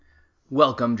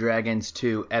Welcome, Dragons,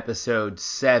 to episode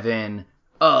 7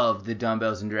 of the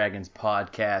Dumbbells and Dragons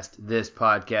podcast. This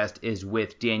podcast is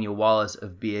with Daniel Wallace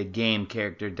of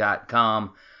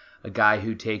BeAGameCharacter.com, a guy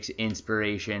who takes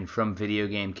inspiration from video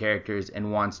game characters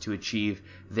and wants to achieve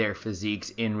their physiques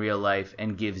in real life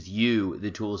and gives you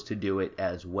the tools to do it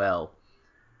as well.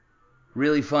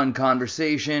 Really fun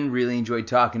conversation. Really enjoyed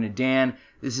talking to Dan.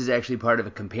 This is actually part of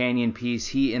a companion piece.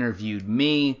 He interviewed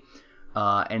me.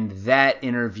 And that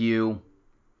interview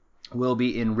will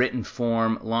be in written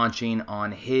form launching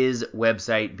on his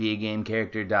website,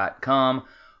 BeAGameCharacter.com,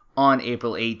 on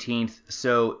April 18th,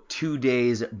 so 2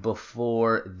 days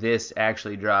before this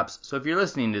actually drops. So if you're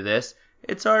listening to this,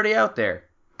 it's already out there.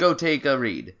 Go take a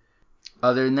read.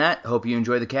 Other than that, hope you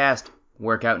enjoy the cast.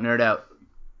 Work out, nerd out.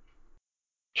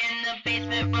 In the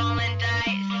basement rolling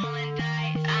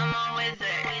dice, I'm a wizard.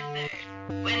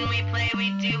 When we play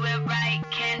we do it right,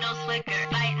 candles flicker,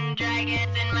 fighting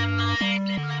dragons in my mind,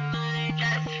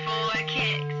 just for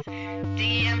kicks.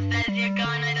 DM says you're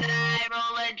gonna die,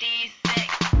 roll a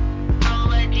d6,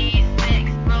 roll a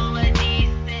d6, roll a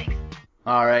d6.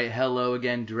 Alright, hello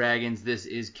again, Dragons. This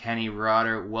is Kenny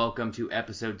Rotter. Welcome to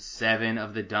episode 7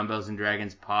 of the Dumbbells and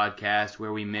Dragons podcast,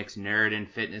 where we mix nerd and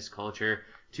fitness culture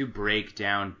to break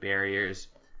down barriers.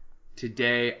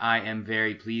 Today, I am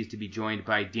very pleased to be joined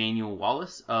by Daniel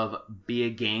Wallace of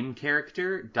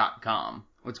BeAGameCharacter.com.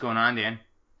 What's going on, Dan?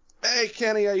 Hey,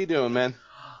 Kenny, how you doing, man?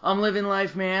 I'm living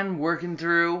life, man. Working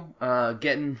through,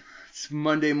 it's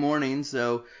Monday morning,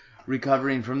 so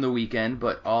recovering from the weekend,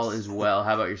 but all is well.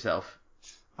 How about yourself?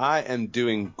 I am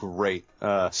doing great.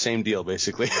 Same deal,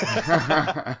 basically.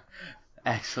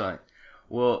 Excellent.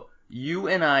 Well, you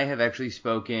and I have actually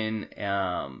spoken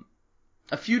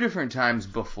a few different times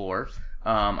before.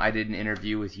 I did an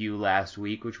interview with you last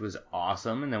week, which was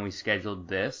awesome, and then we scheduled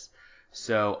this.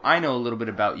 So I know a little bit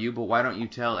about you, but why don't you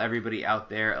tell everybody out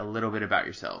there a little bit about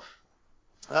yourself?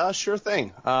 Sure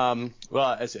thing.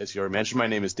 Well, as you already mentioned, my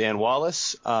name is Dan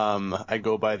Wallace. I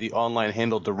go by the online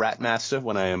handle The Ratmaster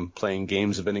when I am playing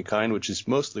games of any kind, which is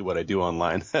mostly what I do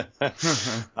online.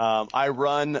 I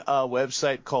run a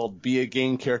website called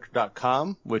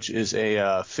BeAGameCharacter.com, which is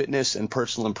a fitness and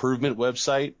personal improvement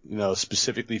website,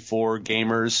 specifically for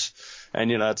gamers.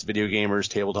 And, it's video gamers,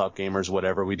 tabletop gamers,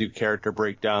 whatever. We do character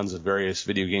breakdowns of various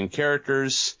video game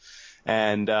characters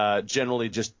and generally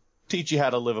just teach you how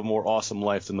to live a more awesome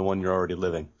life than the one you're already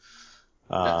living.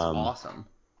 That's awesome.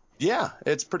 Yeah,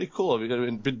 it's pretty cool.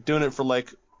 We've been doing it for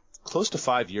close to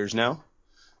 5 years now.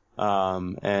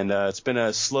 And it's been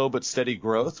a slow but steady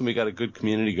growth, and we got a good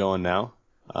community going now.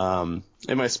 In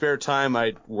my spare time,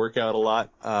 I work out a lot.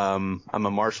 I'm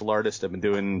a martial artist. I've been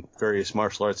doing various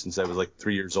martial arts since I was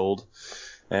 3 years old.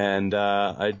 And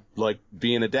I like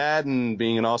being a dad and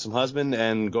being an awesome husband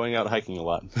and going out hiking a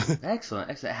lot.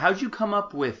 Excellent. How'd you come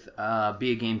up with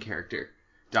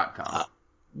BeAGameCharacter.com?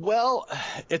 Well,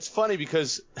 it's funny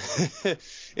because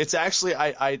it's actually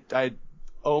I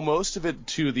owe most of it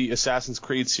to the Assassin's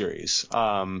Creed series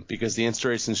because the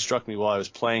inspiration struck me while I was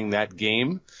playing that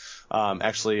game.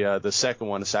 Actually, the second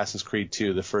one, Assassin's Creed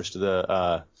 2, the first of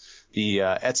the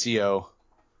Ezio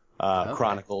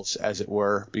Chronicles, as it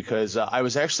were, because I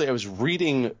was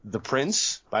reading The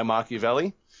Prince by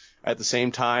Machiavelli at the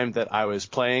same time that I was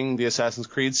playing the Assassin's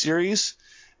Creed series,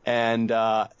 and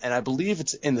I believe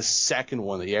it's in the second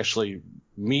one that you actually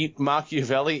meet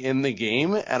Machiavelli in the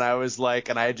game, and I was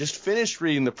and I had just finished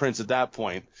reading The Prince at that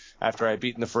point after I had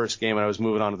beaten the first game, and I was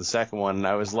moving on to the second one, and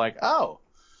I was that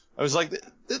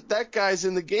guy's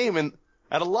in the game, and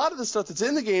a lot of the stuff that's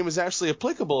in the game is actually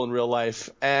applicable in real life,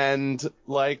 and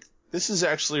this is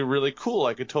actually really cool.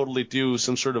 I could totally do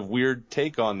some sort of weird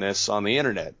take on this on the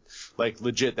internet.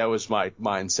 Legit, that was my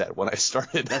mindset when I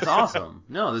started. That's awesome.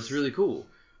 No, that's really cool.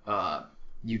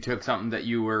 You took something that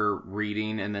you were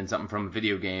reading and then something from a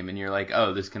video game, and you're like,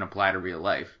 oh, this can apply to real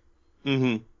life.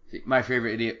 Mm-hmm. My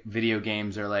favorite video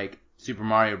games are Super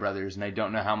Mario Brothers, and I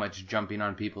don't know how much jumping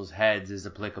on people's heads is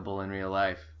applicable in real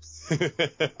life.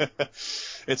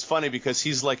 It's funny because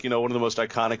he's one of the most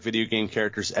iconic video game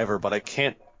characters ever, but I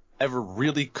can't ever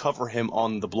really cover him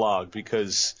on the blog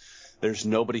because there's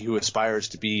nobody who aspires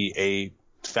to be a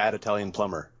fat Italian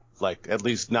plumber. At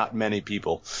least not many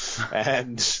people.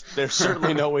 And there's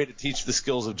certainly no way to teach the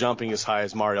skills of jumping as high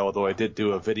as Mario, although I did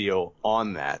do a video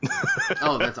on that.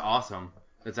 Oh, that's awesome.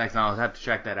 That's excellent. I'll have to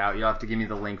check that out. You'll have to give me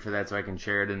the link for that so I can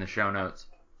share it in the show notes.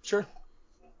 Sure.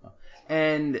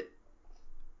 And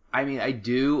I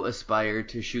do aspire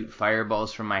to shoot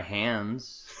fireballs from my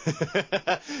hands.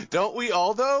 Don't we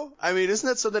all, though? Isn't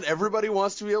that something everybody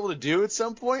wants to be able to do at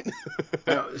some point?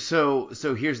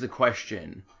 So here's the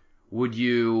question. would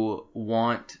you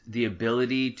want the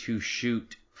ability to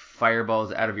shoot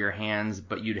fireballs out of your hands,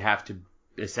 but you'd have to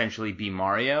essentially be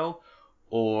Mario?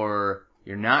 Or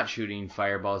you're not shooting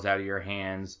fireballs out of your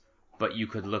hands, but you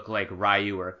could look like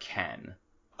Ryu or Ken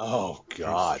Oh, from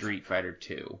God. Street Fighter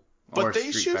 2. But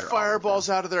they shoot fireballs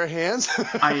out of their hands?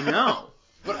 I know.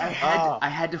 But I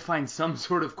had to find some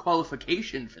sort of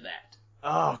qualification for that.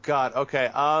 Oh, God. Okay.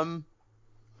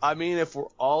 I mean, if we're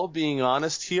all being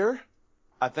honest here,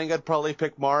 I think I'd probably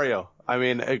pick Mario. I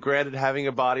mean, granted, having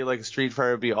a body like a Street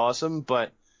Fighter would be awesome,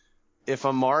 but if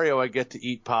I'm Mario, I get to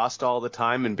eat pasta all the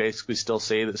time and basically still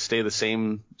stay the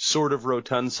same sort of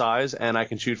rotund size, and I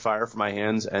can shoot fire from my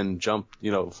hands and jump,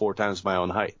 4 times my own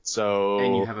height. So.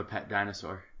 And you have a pet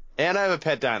dinosaur. And I have a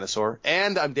pet dinosaur,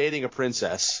 and I'm dating a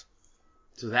princess.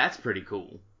 So that's pretty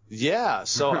cool. Yeah,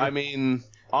 so I mean,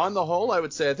 on the whole, I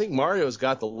would say I think Mario's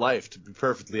got the life, to be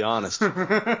perfectly honest.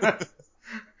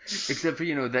 Except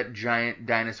for, that giant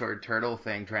dinosaur turtle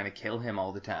thing trying to kill him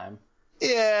all the time.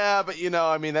 Yeah, but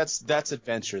I mean, that's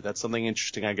adventure. That's something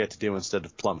interesting I get to do instead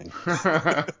of plumbing.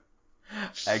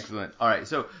 Excellent. All right,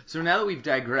 so now that we've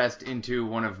digressed into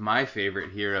one of my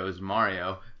favorite heroes,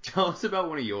 Mario, tell us about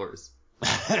one of yours.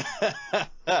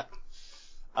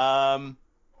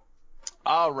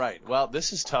 All right. Well,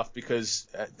 this is tough because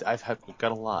I've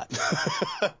got a lot.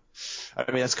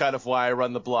 I mean, that's kind of why I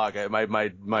run the blog.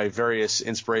 My various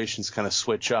inspirations kind of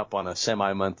switch up on a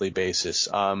semi-monthly basis.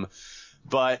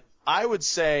 But I would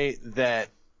say that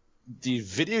the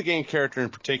video game character in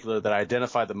particular that I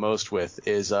identify the most with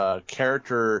is a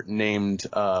character named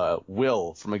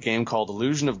Will from a game called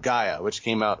Illusion of Gaia, which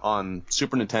came out on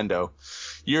Super Nintendo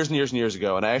years and years and years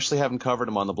ago. And I actually haven't covered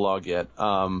him on the blog yet.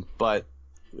 But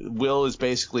Will is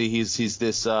basically he's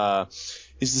this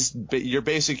your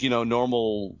basic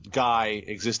normal guy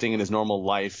existing in his normal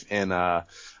life, and I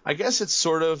guess it's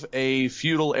sort of a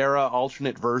feudal era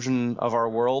alternate version of our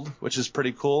world, which is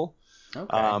pretty cool.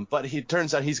 Okay. But he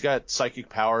turns out he's got psychic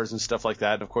powers and stuff like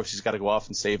that, and of course he's got to go off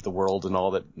and save the world and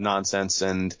all that nonsense.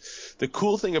 And the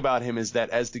cool thing about him is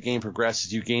that as the game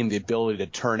progresses, you gain the ability to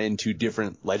turn into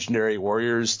different legendary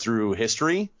warriors through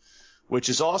history, which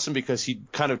is awesome because he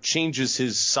kind of changes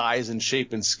his size and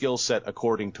shape and skill set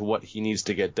according to what he needs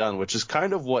to get done, which is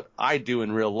kind of what I do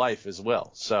in real life as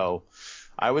well. So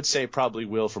I would say probably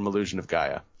Will from Illusion of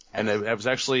Gaia. And it was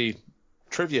actually,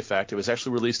 trivia fact, it was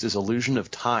actually released as Illusion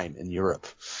of Time in Europe.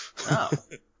 Oh.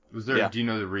 Was there? Yeah. Do you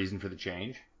know the reason for the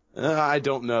change? I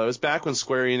don't know. It was back when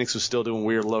Square Enix was still doing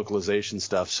weird localization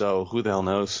stuff, so who the hell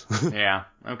knows? Yeah,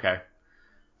 okay.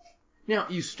 Now,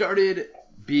 you started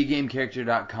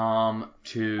BeAGameCharacter.com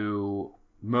to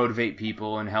motivate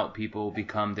people and help people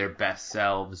become their best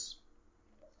selves.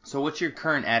 So what's your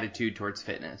current attitude towards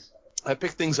fitness? I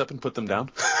pick things up and put them down.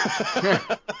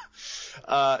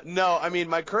 No, I mean,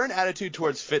 my current attitude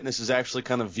towards fitness is actually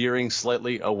kind of veering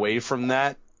slightly away from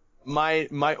that.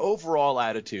 My overall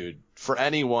attitude for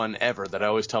anyone ever that I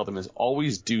always tell them is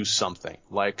always do something.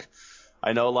 Like,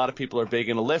 I know a lot of people are big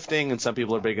into lifting and some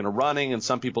people are big into running and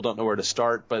some people don't know where to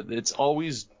start, but it's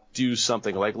always do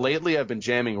something. Like lately I've been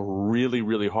jamming really,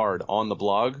 really hard on the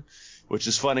blog, which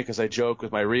is funny because I joke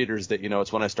with my readers that,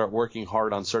 it's when I start working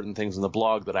hard on certain things in the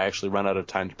blog that I actually run out of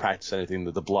time to practice anything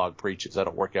that the blog preaches. I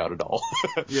don't work out at all.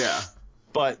 Yeah.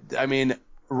 But, I mean,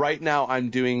 right now I'm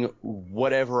doing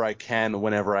whatever I can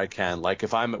whenever I can. Like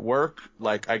if I'm at work,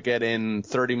 like I get in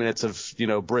 30 minutes of,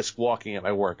 brisk walking at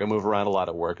my work. I move around a lot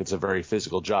at work. It's a very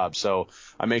physical job. So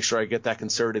I make sure I get that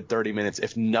concerted 30 minutes,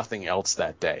 if nothing else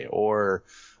that day. Or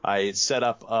I set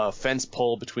up a fence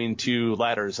pole between 2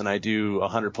 ladders and I do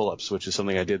 100 pull-ups, which is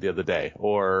something I did the other day.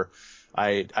 Or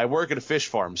I work at a fish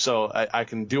farm, so I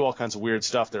can do all kinds of weird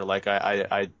stuff there. Like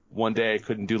I one day I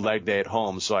couldn't do leg day at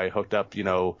home, so I hooked up,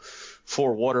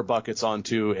 4 water buckets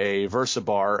onto a Versa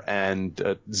bar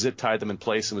and zip tied them in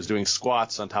place and was doing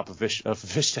squats on top of a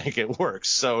fish tank at work.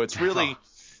 So it's really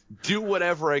do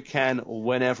whatever I can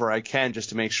whenever I can just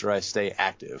to make sure I stay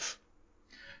active.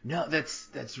 No,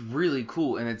 that's really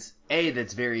cool, and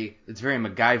that's very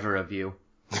MacGyver of you,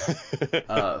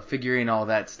 figuring all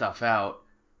that stuff out.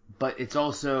 But it's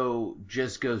also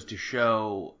just goes to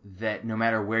show that no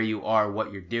matter where you are,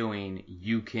 what you're doing,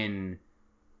 you can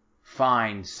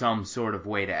find some sort of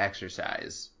way to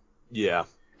exercise. Yeah.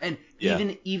 And Yeah.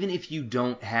 even if you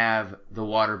don't have the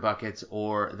water buckets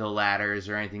or the ladders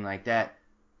or anything like that,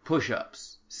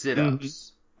 push-ups,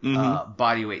 sit-ups,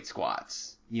 bodyweight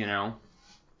squats,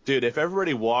 Dude, if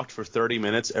everybody walked for 30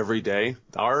 minutes every day,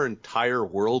 our entire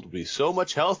world would be so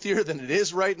much healthier than it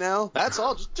is right now. That's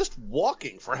all just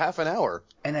walking for half an hour.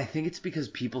 And I think it's because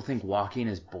people think walking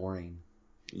is boring.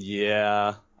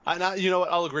 Yeah, You know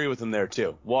what? I'll agree with him there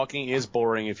too. Walking is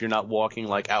boring if you're not walking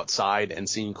like outside and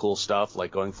seeing cool stuff,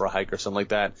 like going for a hike or something like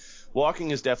that.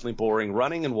 Walking is definitely boring.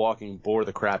 Running and walking bore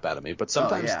the crap out of me, but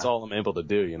sometimes it's all I'm able to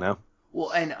do, you know?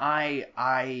 Well, and I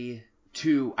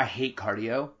hate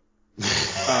cardio.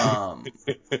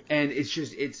 And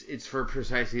it's for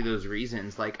precisely those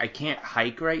reasons. Like, I can't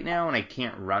hike right now and I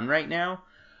can't run right now.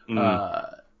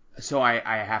 So I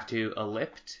have to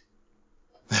ellipse.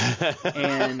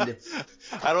 And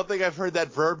I don't think I've heard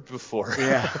that verb before.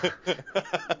 Yeah.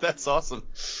 That's awesome.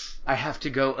 I have to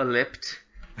go ellipse,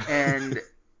 and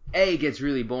it gets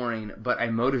really boring, but I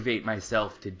motivate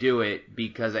myself to do it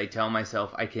because I tell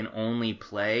myself I can only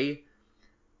play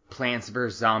Plants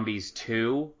vs. Zombies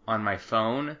 2 on my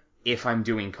phone if I'm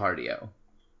doing cardio.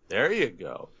 There you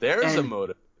go. There's a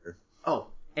motivator. Oh,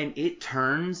 and it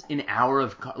turns an hour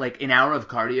of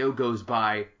cardio goes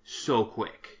by so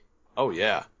quick. Oh,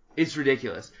 yeah. It's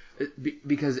ridiculous.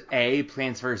 Because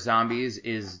Plants vs. Zombies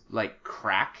is like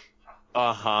crack.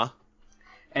 Uh-huh.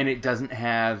 And it doesn't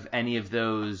have any of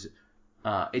those...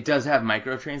 it does have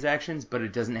microtransactions, but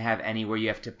it doesn't have any where you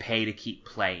have to pay to keep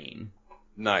playing.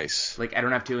 Nice. Like, I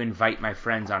don't have to invite my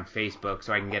friends on Facebook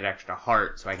so I can get extra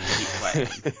heart so I can keep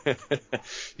playing.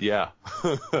 Yeah.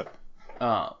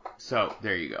 So,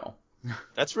 there you go.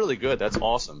 That's really good. That's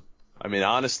awesome. I mean,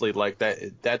 honestly, like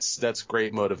that's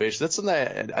great motivation. That's something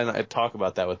and I talk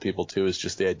about that with people too, is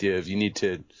just the idea of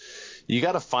you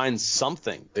got to find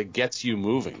something that gets you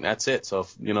moving. That's it. So,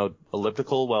 if,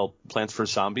 elliptical, Plants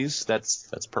vs. Zombies, that's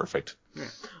perfect. Yeah.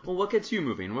 Well, what gets you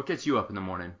moving? What gets you up in the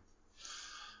morning?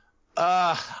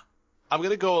 I'm going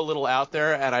to go a little out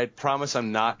there, and I promise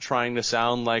I'm not trying to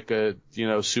sound like a,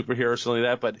 superhero or something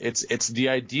like that, but it's the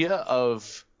idea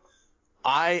of,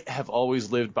 I have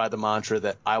always lived by the mantra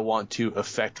that I want to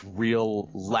affect real,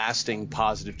 lasting,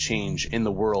 positive change in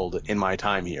the world in my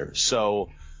time here. So,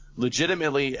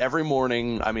 legitimately, every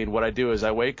morning, I mean, what I do is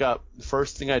I wake up. The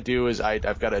first thing I do is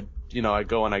I've got to, I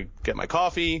go and I get my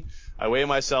coffee, I weigh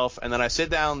myself, and then I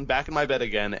sit down back in my bed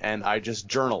again, and I just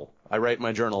journal. I write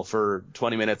my journal for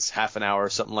 20 minutes, half an hour,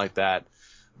 something like that,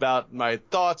 about my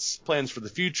thoughts, plans for the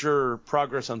future,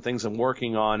 progress on things I'm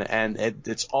working on, and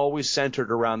it's always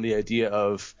centered around the idea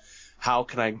of how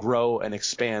can I grow and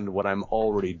expand what I'm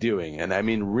already doing. And I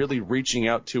mean, really reaching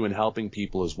out to and helping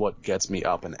people is what gets me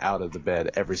up and out of the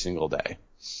bed every single day.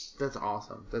 That's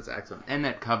awesome. That's excellent. And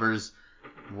that covers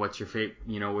what's your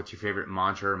favorite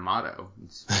mantra or motto?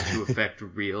 It's to affect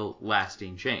real,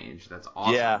 lasting change. That's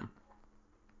awesome. Yeah.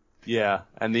 Yeah,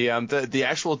 and the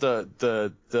actual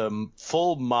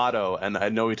full motto, and I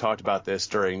know we talked about this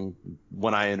during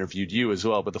when I interviewed you as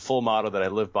well, but the full motto that I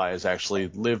live by is actually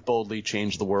live boldly,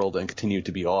 change the world, and continue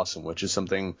to be awesome, which is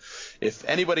something, if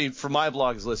anybody from my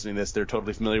blog is listening to this, they're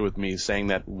totally familiar with me saying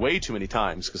that way too many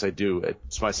times, because I do.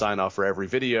 It's my sign off for every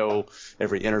video,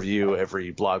 every interview,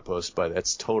 every blog post, but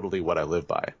that's totally what I live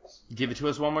by. Give it to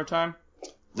us one more time.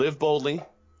 Live boldly,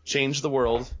 change the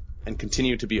world, and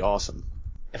continue to be awesome.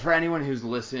 For anyone who's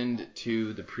listened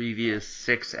to the previous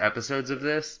 6 episodes of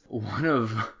this, one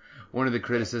of the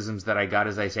criticisms that I got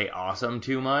is I say awesome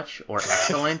too much or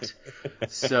excellent.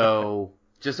 So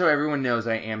just so everyone knows,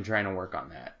 I am trying to work on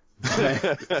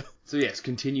that. So yes,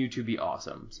 continue to be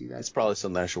awesome. See, that's probably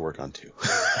something I should work on too.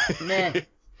 Meh.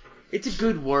 It's a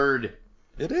good word.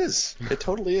 It is. It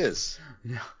totally is.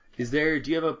 Do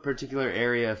you have a particular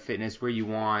area of fitness where you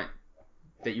want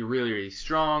that you're really, really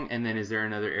strong, and then is there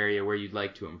another area where you'd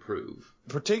like to improve?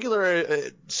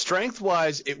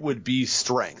 Strength-wise, it would be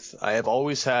strength. I have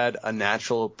always had a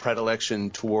natural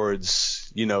predilection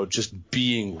towards, just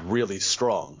being really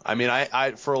strong. I mean,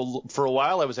 I for a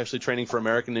while, I was actually training for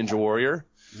American Ninja Warrior.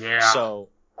 Yeah. So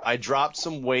I dropped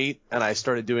some weight, and I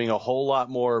started doing a whole lot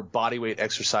more body weight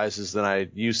exercises than I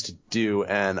used to do,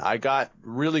 and I got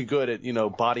really good at,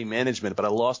 body management, but I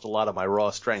lost a lot of my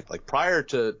raw strength. Like, prior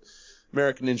to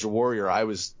American Ninja Warrior, I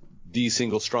was the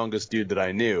single strongest dude that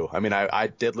I knew. I mean, I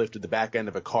deadlifted the back end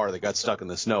of a car that got stuck in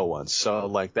the snow once.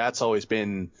 So, that's always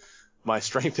been – my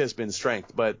strength has been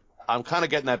strength. But I'm kind of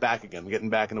getting that back again, getting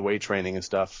back into weight training and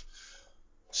stuff.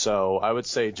 So I would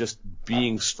say just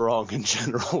being strong in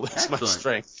general is my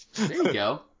strength. There you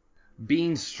go.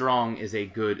 Being strong is a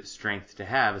good strength to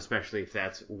have, especially if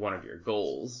that's one of your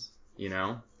goals,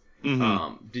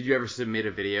 Mm-hmm. Did you ever submit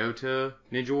a video to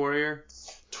Ninja Warrior?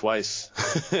 Twice.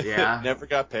 Yeah. Never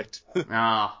got picked.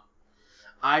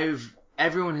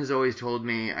 Everyone has always told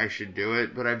me I should do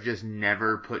it, but I've just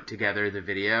never put together the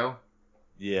video.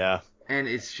 Yeah. And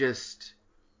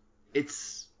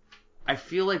I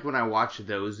feel like when I watch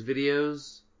those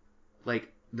videos,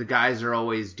 like, the guys are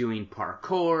always doing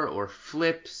parkour or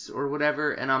flips or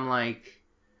whatever, and I'm like,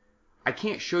 I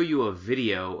can't show you a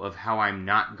video of how I'm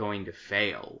not going to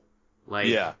fail. Like,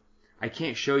 Yeah. I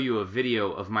can't show you a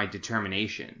video of my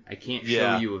determination. I can't show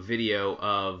Yeah. you a video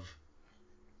of,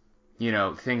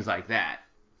 things like that.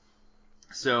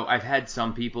 So I've had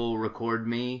some people record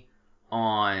me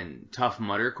on Tough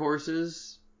Mudder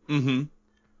courses. Mm-hmm.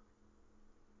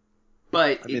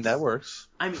 But I mean, that works.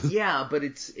 Yeah, but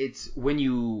it's when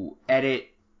you edit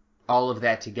all of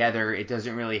that together, it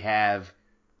doesn't really have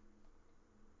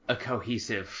a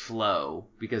cohesive flow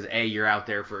because you're out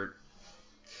there for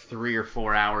 3 or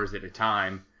 4 hours at a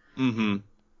time. Mm-hmm.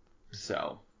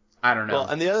 So I don't know. Well,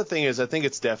 and the other thing is, I think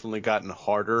it's definitely gotten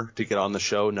harder to get on the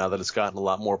show now that it's gotten a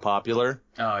lot more popular.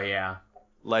 Oh yeah.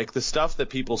 Like the stuff that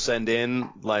people send in,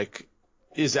 like,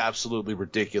 is absolutely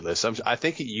ridiculous. I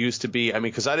think it used to be. I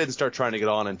mean, because I didn't start trying to get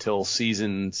on until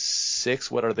season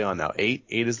 6. What are they on now? 8?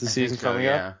 8 is the season coming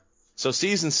up. So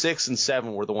season 6 and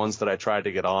 7 were the ones that I tried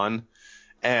to get on.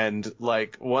 And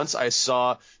like once I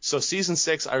saw, so season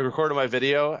 6, I recorded my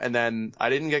video and then I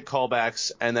didn't get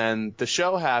callbacks. And then the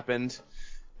show happened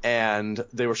and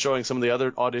they were showing some of the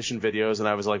other audition videos. And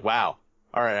I was like, wow,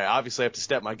 all right, I obviously have to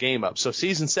step my game up. So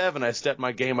season 7, I stepped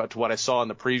my game up to what I saw in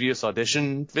the previous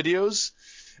audition videos.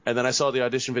 And then I saw the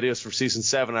audition videos for season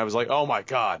 7. And I was like, oh my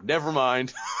God, never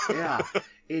mind. Yeah,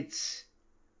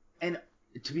 and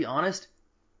to be honest,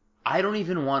 I don't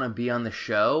even want to be on the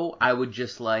show. I would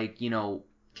just like,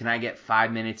 can I get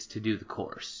 5 minutes to do the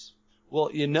course?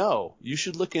 Well, you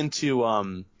should look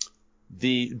into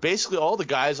basically all the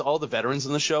guys, all the veterans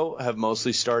in the show have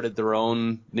mostly started their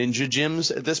own ninja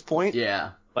gyms at this point.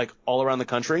 Yeah. Like all around the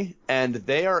country. And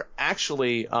they are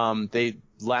actually,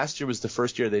 last year was the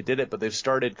first year they did it, but they've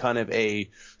started kind of a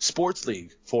sports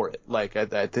league for it. Like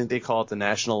I think they call it the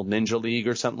National Ninja League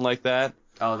or something like that.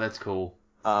 Oh, that's cool.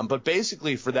 But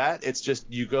basically for that, it's just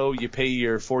you go, you pay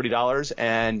your $40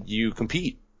 and you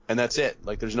compete. And that's it.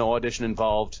 Like there's no audition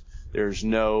involved. There's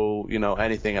no,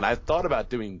 anything. And I thought about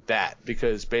doing that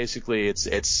because basically it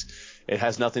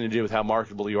has nothing to do with how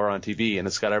marketable you are on TV, and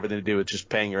it's got everything to do with just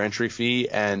paying your entry fee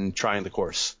and trying the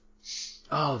course.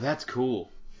 Oh, that's cool.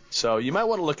 So you might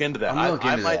want to look into that.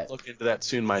 I might look into that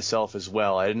soon myself as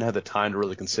well. I didn't have the time to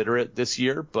really consider it this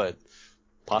year, but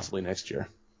possibly next year.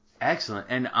 Excellent.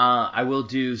 And I will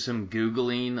do some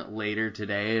Googling later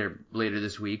today or later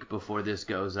this week before this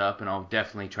goes up, and I'll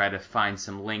definitely try to find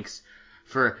some links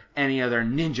for any other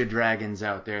Ninja Dragons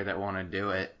out there that want to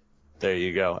do it. There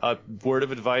you go. Word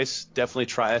of advice, definitely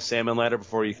try a salmon ladder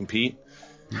before you compete.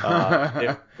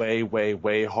 They're way, way,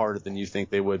 way harder than you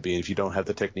think they would be if you don't have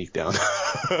the technique down.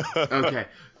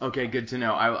 Okay, good to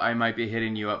know. I might be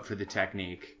hitting you up for the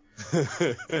technique.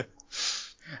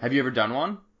 Have you ever done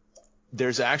one?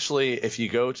 There's actually, if you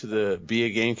go to the Be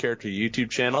a Game Character YouTube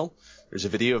channel, there's a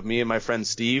video of me and my friend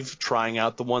Steve trying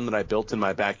out the one that I built in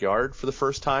my backyard for the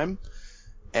first time.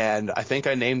 And I think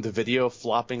I named the video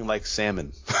Flopping Like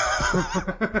Salmon.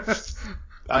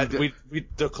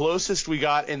 The closest we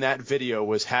got in that video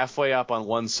was halfway up on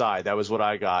one side. That was what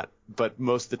I got. But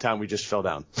most of the time we just fell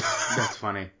down. That's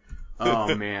funny.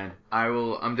 Oh, man.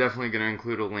 I'm definitely going to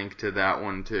include a link to that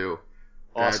one, too.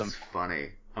 Awesome. That's funny.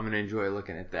 I'm going to enjoy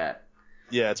looking at that.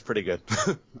 Yeah, it's pretty good.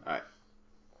 All right.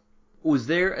 Was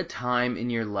there a time in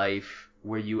your life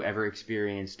where you ever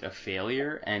experienced a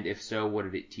failure? And if so, what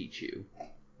did it teach you?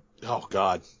 Oh,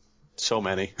 God. So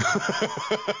many.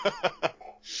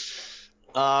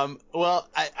 Well,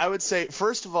 I would say,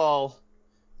 first of all,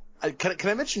 can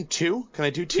I mention 2? Can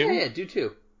I do 2? Yeah, do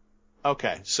 2.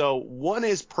 Okay. So one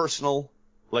is personal,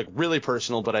 like really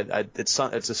personal, but it's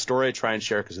a story I try and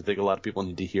share because I think a lot of people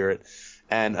need to hear it.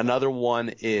 And another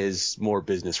one is more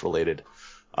business related.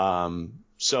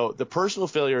 So the personal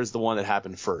failure is the one that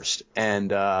happened first.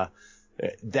 And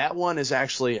that one is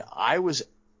actually, I was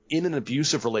in an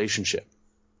abusive relationship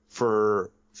for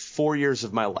 4 years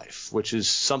of my life, which is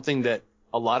something that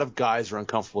a lot of guys are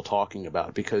uncomfortable talking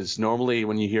about because normally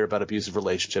when you hear about abusive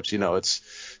relationships, it's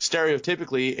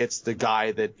stereotypically it's the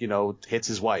guy that, hits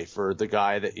his wife or the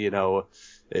guy that,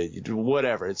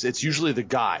 whatever. It's usually the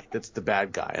guy that's the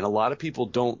bad guy. And a lot of people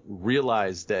don't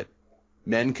realize that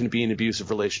men can be in abusive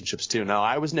relationships too. Now,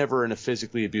 I was never in a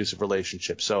physically abusive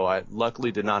relationship, so I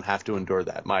luckily did not have to endure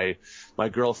that. My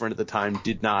girlfriend at the time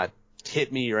did not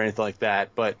hit me or anything like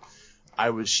that, but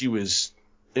she was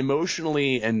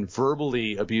emotionally and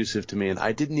verbally abusive to me, and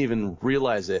I didn't even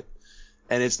realize it.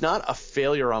 And it's not a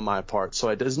failure on my part, so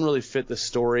it doesn't really fit the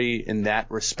story in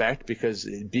that respect because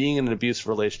being in an abusive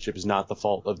relationship is not the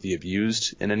fault of the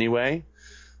abused in any way.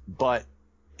 But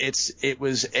it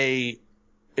was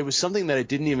something that I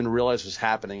didn't even realize was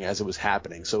happening as it was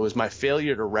happening. So it was my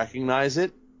failure to recognize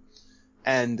it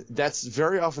And that's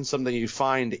very often something you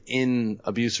find in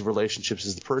abusive relationships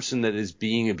is the person that is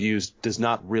being abused does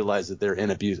not realize that they're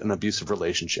in an abusive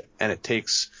relationship. And it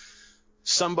takes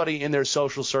somebody in their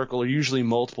social circle, or usually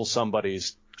multiple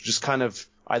somebodies, just kind of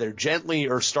either gently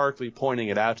or starkly pointing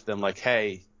it out to them like,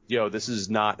 hey, this is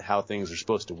not how things are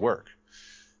supposed to work.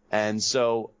 And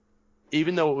so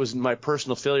even though it was my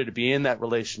personal failure to be in that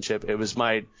relationship, it was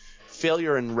my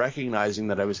failure in recognizing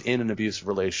that I was in an abusive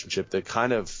relationship that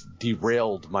kind of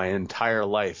derailed my entire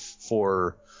life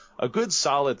for a good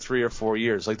solid 3 or 4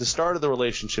 years. Like, the start of the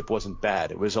relationship wasn't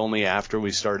bad. It was only after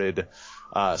we started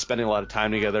spending a lot of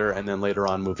time together and then later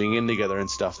on moving in together and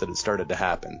stuff that it started to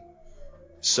happen.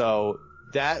 So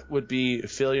that would be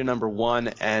failure number one.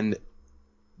 And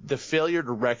the failure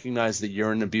to recognize that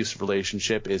you're in an abusive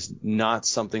relationship is not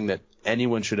something that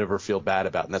anyone should ever feel bad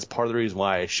about. And that's part of the reason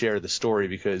why I share the story,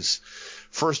 because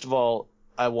first of all,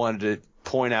 I wanted to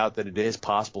point out that it is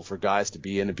possible for guys to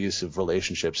be in abusive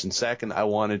relationships. And second, I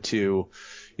wanted to,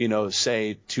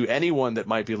 say to anyone that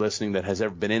might be listening that has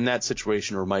ever been in that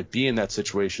situation or might be in that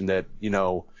situation that,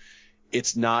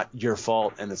 it's not your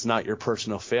fault and it's not your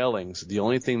personal failings. The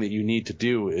only thing that you need to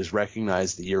do is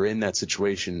recognize that you're in that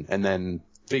situation and then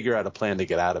figure out a plan to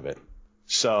get out of it.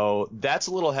 So that's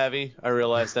a little heavy. I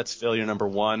realize that's failure number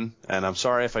one, and I'm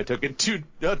sorry if I took it to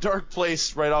a dark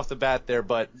place right off the bat there,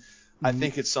 but I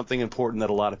think it's something important that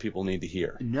a lot of people need to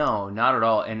hear. No, not at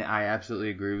all, and I absolutely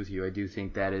agree with you. I do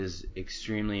think that is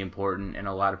extremely important, and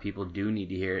a lot of people do need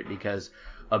to hear it because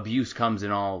abuse comes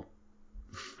in all,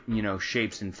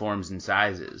 shapes and forms and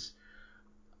sizes.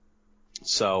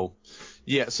 So,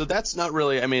 yeah, so that's not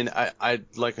really, I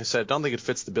like I said, don't think it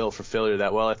fits the bill for failure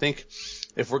that well. I think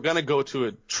if we're going to go to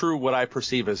a true, what I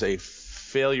perceive as a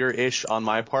failure-ish on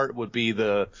my part, would be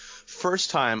the first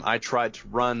time I tried to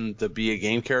run the Be a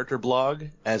Game Character blog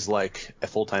as like a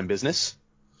full-time business.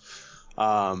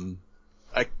 So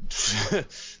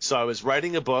I was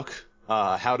writing a book,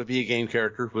 How to Be a Game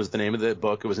Character was the name of the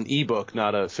book. It was an ebook,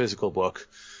 not a physical book.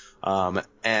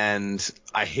 And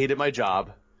I hated my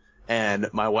job. And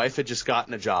my wife had just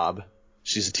gotten a job.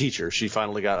 She's a teacher. She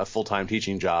finally got a full-time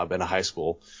teaching job in a high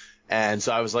school. And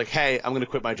so I was like, hey, I'm going to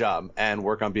quit my job and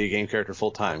work on Be a Game Character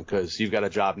full-time because you've got a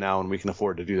job now and we can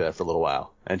afford to do that for a little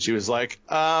while. And she was like,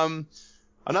 I'm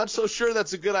not so sure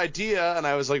that's a good idea. And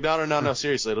I was like, no,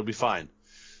 seriously, it'll be fine.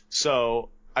 So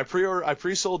I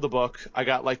pre-sold the book. I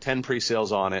got like 10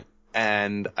 pre-sales on it.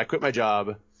 And I quit my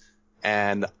job.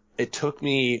 And it took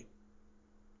me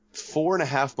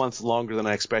 4.5 months longer than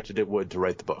I expected it would to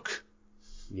write the book.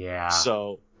 Yeah.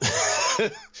 So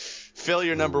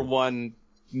failure number one,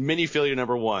 mini failure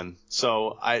number one.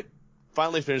 So I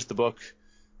finally finished the book,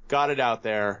 got it out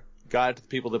there, got it to the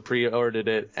people that pre-ordered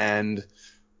it, and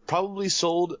probably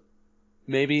sold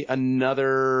maybe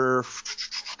another,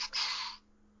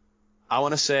 I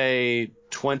want to say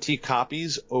 20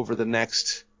 copies over the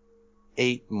next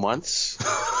 8 months.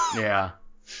 Yeah.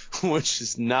 Which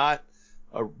is not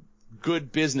a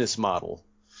good business model.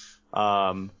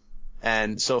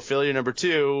 And so failure number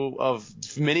two of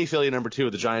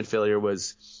the giant failure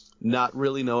was not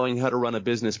really knowing how to run a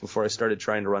business before I started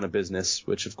trying to run a business,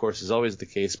 which of course is always the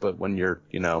case. But when you're,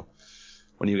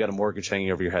 when you've got a mortgage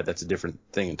hanging over your head, that's a different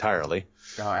thing entirely.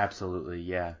 Oh, absolutely.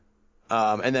 Yeah.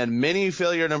 And then mini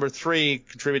failure number 3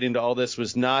 contributing to all this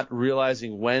was not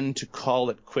realizing when to call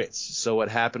it quits. So what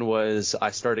happened was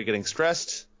I started getting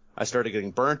stressed. I started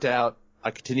getting burnt out. I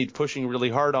continued pushing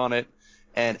really hard on it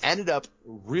and ended up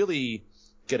really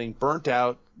getting burnt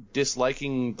out,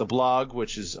 disliking the blog,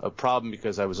 which is a problem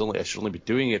because I should only be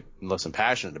doing it unless I'm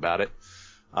passionate about it.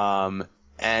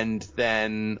 And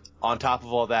then on top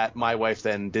of all that, my wife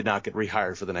then did not get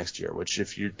rehired for the next year, which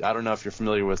I don't know if you're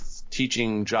familiar with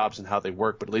teaching jobs and how they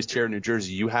work, but at least here in New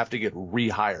Jersey, you have to get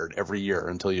rehired every year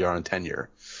until you're on tenure.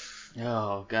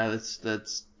 Oh God,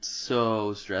 that's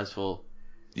so stressful.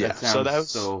 Yeah, that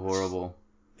sounds so horrible.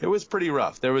 It was pretty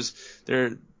rough. There's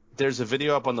a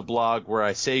video up on the blog where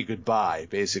I say goodbye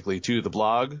basically to the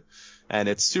blog, and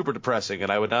it's super depressing, and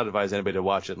I would not advise anybody to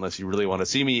watch it unless you really want to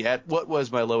see me at what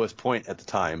was my lowest point at the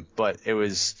time. But it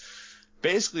was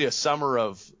basically a summer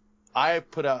of I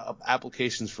put out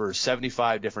applications for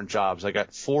 75 different jobs. I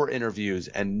got 4 interviews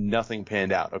and nothing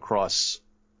panned out across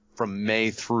from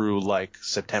May through like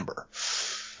September.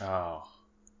 Oh.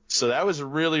 So that was a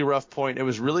really rough point. It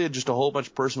was really just a whole bunch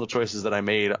of personal choices that I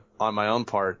made on my own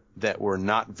part that were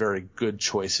not very good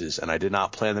choices, and I did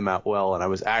not plan them out well, and I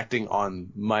was acting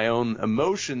on my own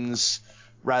emotions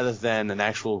rather than an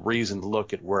actual reason to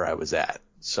look at where I was at.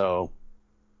 So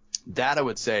that, I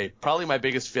would say, probably my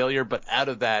biggest failure, but out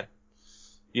of that,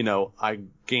 I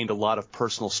gained a lot of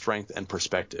personal strength and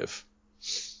perspective.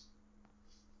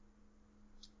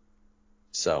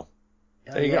 So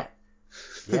there you yeah.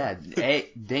 go. Yeah. Hey,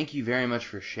 thank you very much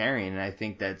for sharing, and I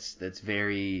think that's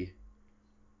very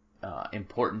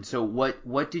important. So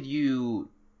what did you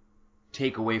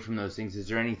take away from those things? Is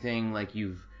there anything like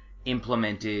you've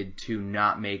implemented to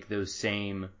not make those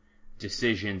same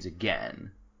decisions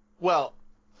again? Well,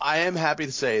 I am happy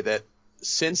to say that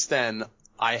since then,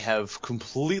 I have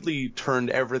completely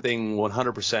turned everything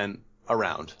 100%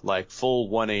 around, like full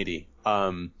 180.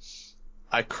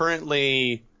 I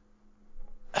currently,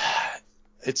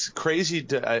 it's crazy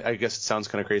I guess it sounds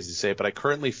kind of crazy to say, but I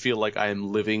currently feel like I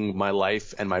am living my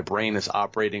life and my brain is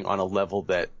operating on a level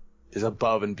that is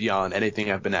above and beyond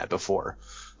anything I've been at before.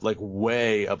 Like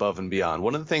way above and beyond.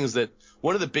 One of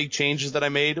the big changes that I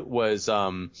made was,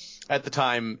 at the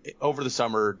time, over the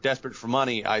summer, desperate for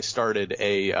money, I started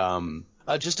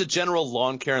just a general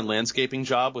lawn care and landscaping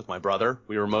job with my brother.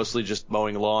 We were mostly just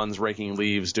mowing lawns, raking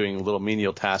leaves, doing little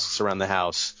menial tasks around the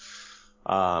house.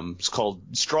 It's called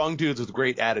Strong Dudes with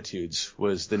Great Attitudes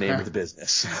was the name of the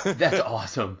business. That's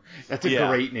awesome. That's a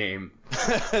great name.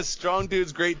 Strong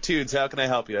Dudes, Great Tudes. How can I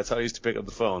help you? That's how I used to pick up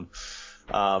the phone.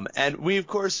 And we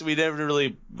never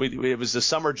really, it was a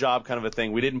summer job kind of a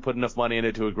thing. We didn't put enough money in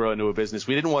it to grow into a business.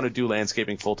 We didn't want to do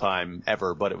landscaping full time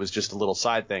ever, but it was just a little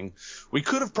side thing. We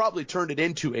could have probably turned it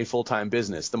into a full time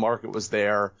business. The market was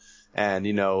there and,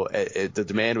 the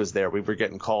demand was there. We were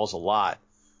getting calls a lot,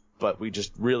 but we were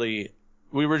just really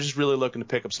looking to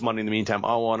pick up some money in the meantime.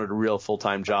 I wanted a real full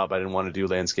time job. I didn't want to do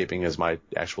landscaping as my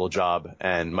actual job.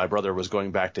 And my brother was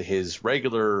going back to his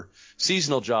regular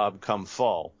seasonal job come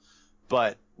fall.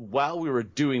 But while we were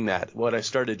doing that, what I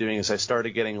started doing is I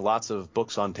started getting lots of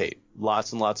books on tape,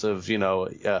 lots and lots of,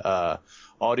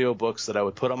 audio books that I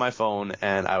would put on my phone,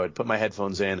 and I would put my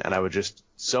headphones in and I would just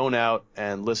zone out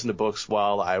and listen to books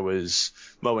while I was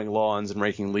mowing lawns and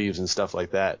raking leaves and stuff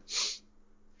like that.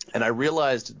 And I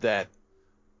realized that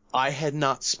I had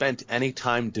not spent any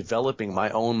time developing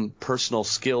my own personal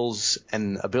skills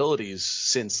and abilities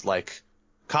since like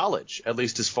college, at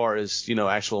least as far as,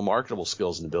 actual marketable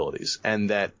skills and abilities, and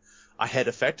that I had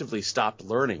effectively stopped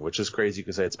learning, which is crazy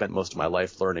because I had spent most of my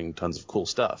life learning tons of cool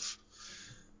stuff.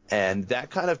 And that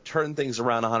kind of turned things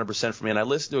around 100% for me. And I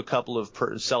listened to a couple of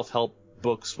self-help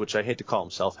books, which I hate to call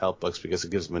them self-help books because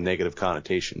it gives them a negative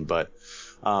connotation, but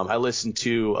I listened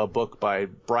to a book by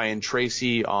Brian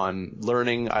Tracy on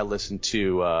learning. I listened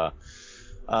to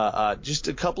just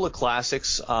a couple of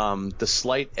classics. The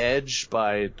Slight Edge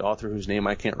by an author whose name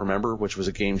I can't remember, which was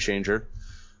a game changer.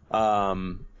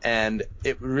 And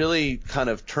it really kind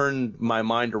of turned my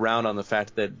mind around on the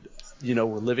fact that, we're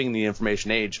living in the information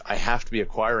age. I have to be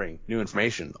acquiring new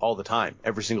information all the time,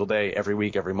 every single day, every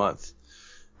week, every month.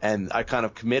 And I kind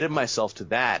of committed myself to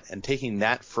that, and taking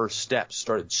that first step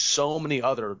started so many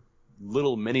other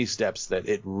little mini steps that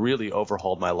it really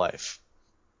overhauled my life.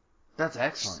 That's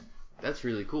excellent. That's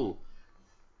really cool.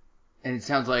 And it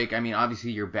sounds like,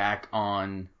 obviously you're back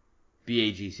on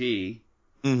BAGC.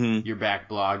 Mm-hmm. You're back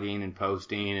blogging and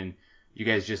posting, and you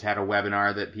guys just had a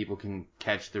webinar that people can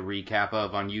catch the recap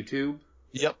of on YouTube.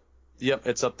 Yep,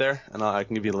 it's up there, and I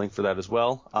can give you a link for that as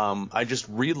well. I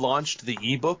just relaunched the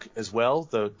ebook as well.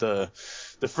 The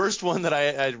first one that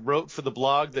I wrote for the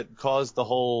blog that caused the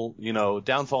whole,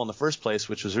 downfall in the first place,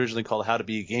 which was originally called How to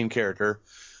Be a Game Character.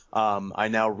 I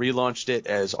now relaunched it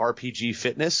as RPG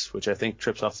Fitness, which I think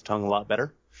trips off the tongue a lot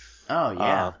better. Oh,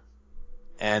 yeah.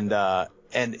 And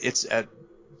it's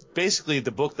basically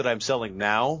the book that I'm selling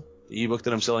now. The ebook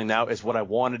that I'm selling now is what I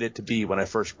wanted it to be when I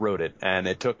first wrote it. And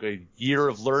it took a year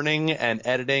of learning and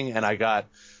editing, and I got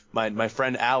my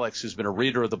friend Alex, who's been a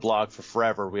reader of the blog for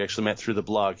forever. We actually met through the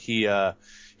blog. He's a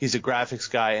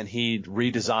graphics guy, and he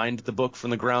redesigned the book from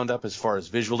the ground up as far as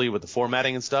visually with the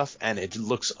formatting and stuff, and it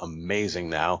looks amazing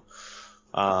now.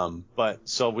 But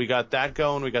so we got that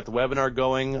going. We got the webinar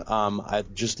going. I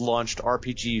just launched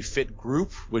RPG Fit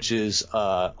Group, which is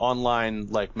online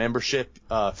like membership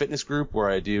fitness group where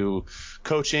I do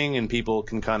coaching and people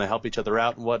can kind of help each other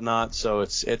out and whatnot. So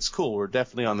it's cool. We're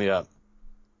definitely on the up.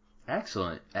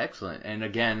 Excellent. And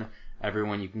again,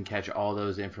 everyone, you can catch all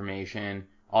that information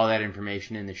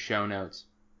in the show notes.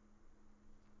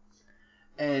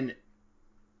 And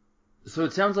so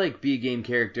it sounds like Be a Game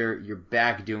Character, you're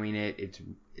back doing it.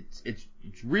 It's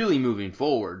really moving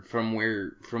forward from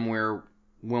where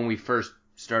when we first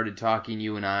started talking,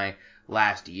 you and I,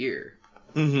 last year.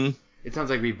 Mm-hmm. It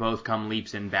sounds like we've both come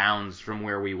leaps and bounds from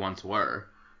where we once were.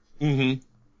 Mm-hmm.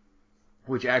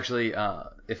 Which actually,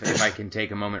 if I can take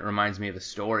a moment, reminds me of a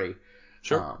story.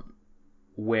 Sure.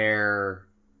 Where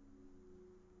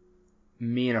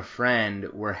me and a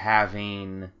friend were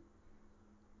having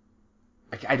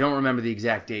I don't remember the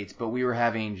exact dates, but we were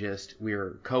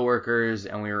coworkers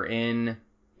and we were in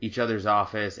each other's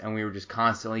office and we were just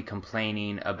constantly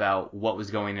complaining about what was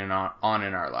going on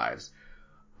in our lives.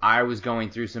 I was going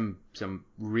through some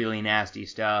really nasty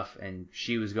stuff and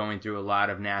she was going through a lot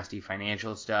of nasty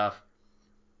financial stuff.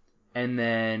 And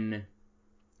then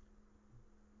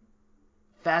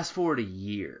fast forward a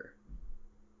year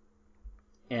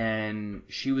and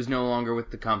she was no longer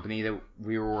with the company that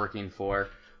we were working for.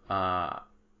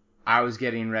 I was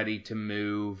getting ready to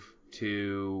move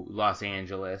to Los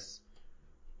Angeles,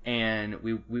 and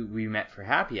we met for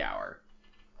happy hour.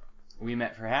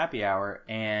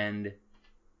 And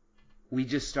we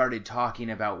just started talking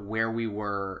about where we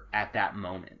were at that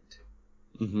moment.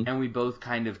 Mm-hmm. And we both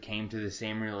kind of came to the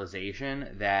same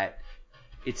realization that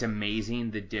it's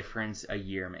amazing the difference a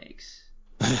year makes.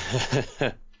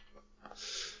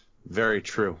 Very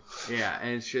true. Yeah,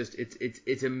 and it's just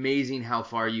it's amazing how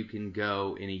far you can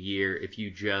go in a year if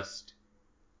you just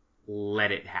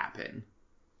let it happen.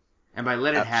 And by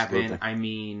let it happen, I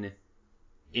mean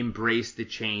embrace the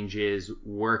changes,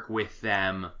 work with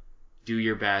them, do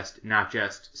your best, not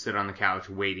just sit on the couch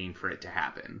waiting for it to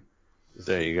happen.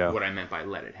 There you go. What I meant by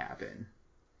let it happen.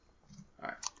 All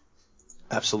right.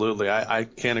 Absolutely. I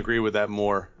can't agree with that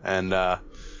more. And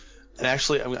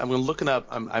actually, I'm looking up.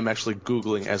 I'm actually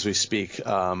Googling as we speak.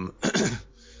 The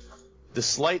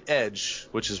Slight Edge,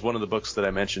 which is one of the books that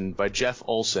I mentioned by Jeff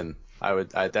Olson.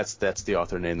 That's the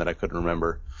author name that I couldn't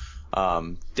remember.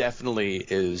 Definitely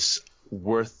is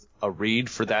worth a read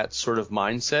for that sort of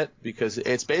mindset, because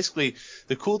it's basically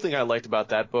the cool thing I liked about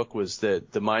that book was the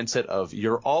mindset of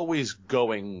you're always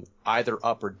going either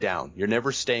up or down. You're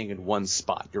never staying in one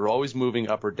spot. You're always moving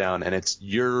up or down, and it's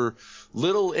your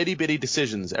little itty bitty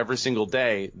decisions every single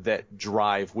day that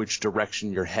drive which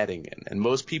direction you're heading in. And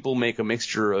most people make a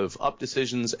mixture of up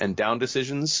decisions and down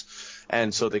decisions,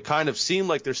 and so they kind of seem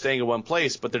like they're staying in one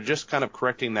place, but they're just kind of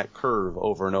correcting that curve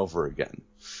over and over again.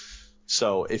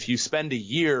 So if you spend a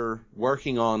year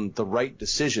working on the right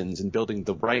decisions and building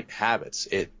the right habits,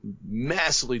 it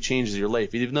massively changes your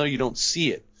life, even though you don't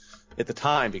see it at the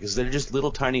time, because they're just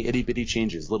little tiny itty bitty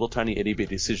changes, little tiny itty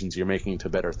bitty decisions you're making to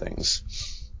better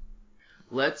things.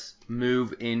 Let's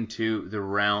move into the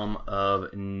realm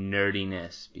of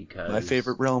nerdiness, because my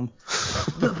favorite realm.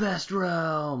 The best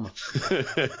realm.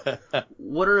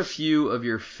 What are a few of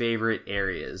your favorite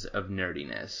areas of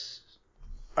nerdiness?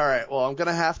 All right, well, I'm going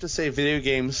to have to say video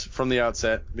games from the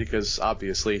outset, because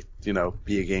obviously,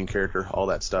 be a game character, all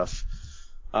that stuff.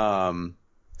 From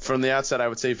the outset, I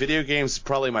would say video games is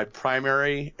probably my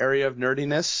primary area of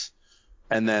nerdiness,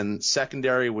 and then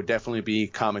secondary would definitely be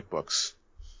comic books.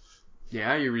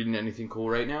 Yeah, you reading anything cool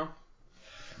right now?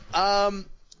 I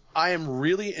am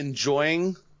really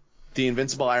enjoying the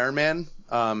Invincible Iron Man.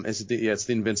 It's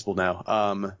the Invincible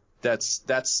now.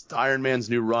 That's Iron Man's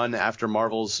new run after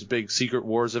Marvel's big Secret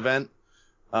Wars event.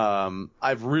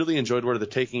 I've really enjoyed where they're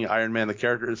taking Iron Man, the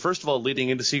character. First of all, leading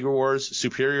into Secret Wars,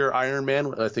 Superior Iron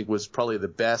Man, I think, was probably the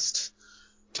best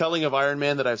telling of Iron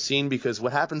Man that I've seen, because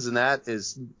what happens in that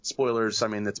is, spoilers, I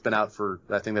mean, it's been out for,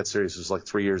 I think that series was like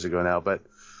 3 years ago now, but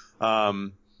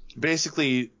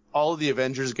basically all of the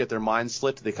Avengers get their minds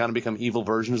flipped. They kind of become evil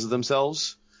versions of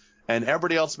themselves. And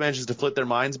everybody else manages to flip their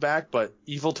minds back, but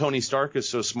evil Tony Stark is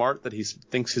so smart that he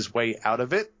thinks his way out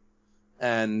of it.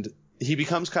 And he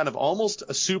becomes kind of almost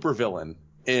a supervillain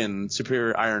in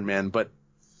Superior Iron Man, but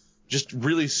just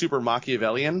really super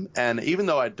Machiavellian. And even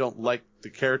though I don't like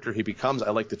the character he becomes, I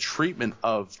like the treatment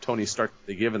of Tony Stark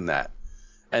they give him that.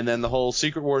 And then the whole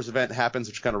Secret Wars event happens,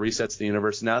 which kind of resets the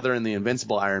universe. Now they're in the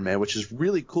Invincible Iron Man, which is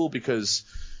really cool because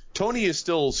Tony is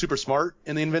still super smart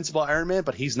in the Invincible Iron Man,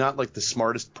 but he's not like the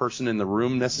smartest person in the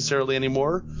room necessarily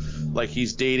anymore. Like,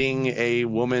 he's dating a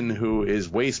woman who is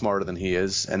way smarter than he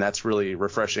is, and that's really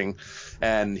refreshing.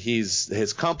 And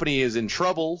his company is in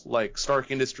trouble. Like, Stark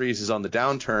Industries is on the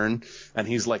downturn, and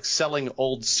he's like selling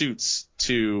old suits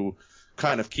to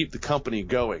kind of keep the company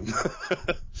going.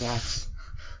 Yes.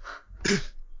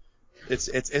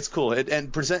 It's cool.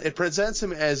 It presents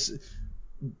him as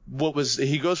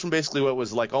he goes from basically what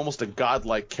was like almost a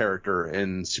godlike character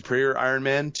in Superior Iron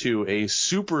Man to a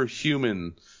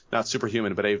not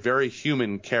superhuman, but a very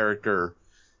human character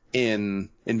in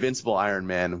Invincible Iron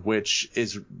Man,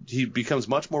 he becomes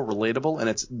much more relatable, and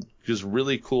it's just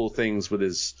really cool things with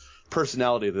his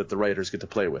personality that the writers get to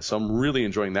play with. So I'm really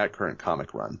enjoying that current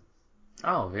comic run.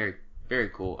 Oh, very, very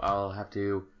cool. I'll have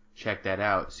to check that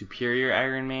out. Superior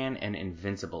Iron Man and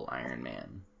Invincible Iron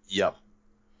Man. Yep.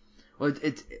 Well,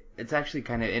 it's actually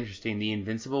kind of interesting. The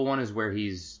Invincible one is where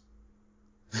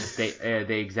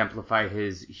they exemplify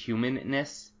his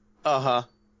humanness. Uh-huh.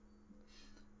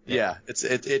 Yeah,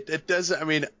 it does. I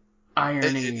mean,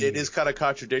 irony. it is kind of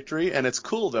contradictory, and it's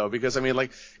cool though because I mean,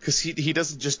 like, because he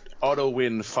doesn't just auto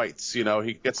win fights. You know,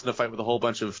 he gets in a fight with a whole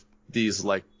bunch of these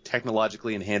like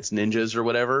technologically enhanced ninjas or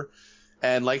whatever,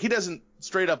 and like he doesn't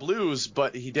straight up lose,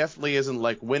 but he definitely isn't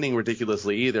like winning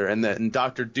ridiculously either. And then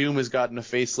Doctor Doom has gotten a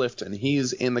facelift, and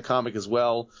he's in the comic as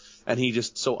well. And he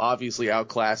just so obviously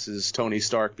outclasses Tony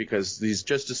Stark because he's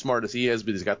just as smart as he is,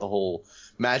 but he's got the whole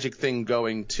magic thing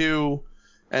going too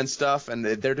and stuff. And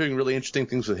they're doing really interesting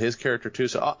things with his character too.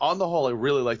 So on the whole, I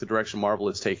really like the direction Marvel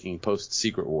is taking post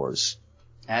Secret Wars.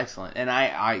 Excellent. And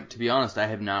I to be honest, I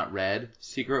have not read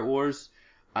Secret Wars.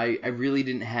 I really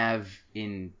didn't have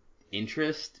in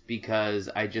interest because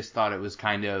I just thought it was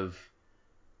kind of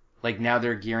like now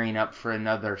they're gearing up for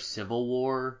another Civil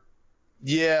War.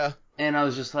 Yeah. And I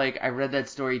was just like, I read that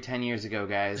story 10 years ago,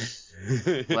 guys.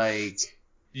 Like,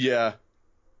 yeah.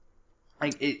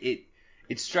 Like it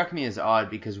struck me as odd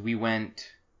because we went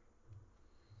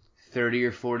 30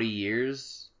 or 40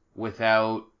 years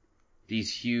without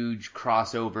these huge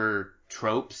crossover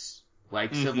tropes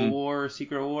like Civil War or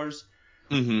Secret Wars.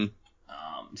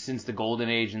 Since the Golden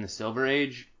Age and the Silver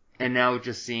Age. And now it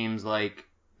just seems like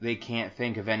they can't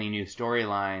think of any new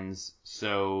storylines,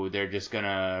 so they're just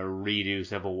gonna redo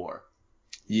Civil War.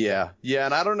 Yeah,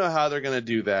 and I don't know how they're gonna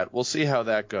do that. We'll see how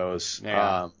that goes.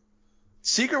 Yeah.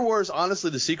 Secret Wars,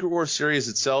 honestly, the Secret Wars series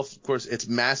itself, of course, it's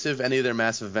massive. Any of their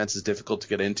massive events is difficult to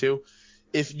get into.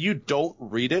 If you don't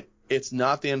read it, it's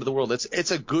not the end of the world.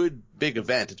 It's a good big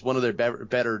event. It's one of their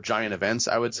better giant events,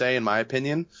 I would say, in my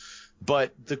opinion.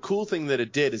 But the cool thing that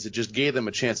it did is it just gave them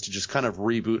a chance to just kind of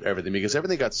reboot everything because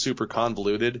everything got super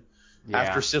convoluted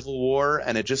after Civil War,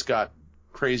 and it just got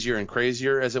crazier and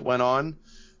crazier as it went on.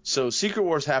 So Secret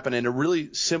Wars happened, and it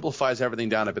really simplifies everything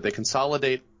down a bit. They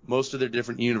consolidate most of their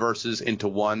different universes into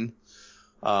one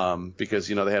because,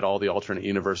 you know, they had all the alternate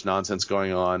universe nonsense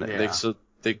going on. Yeah.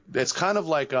 It's kind of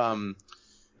like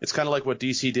what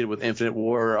DC did with Infinite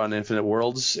War on Infinite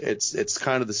Worlds. It's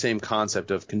kind of the same concept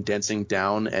of condensing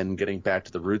down and getting back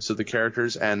to the roots of the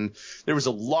characters. And there was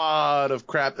a lot of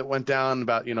crap that went down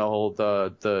about, you know,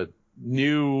 the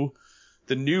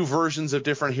new versions of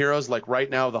different heroes. Like right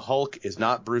now, the Hulk is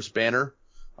not Bruce Banner.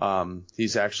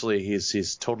 He's a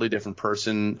totally different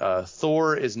person.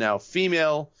 Thor is now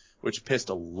female, which pissed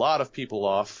a lot of people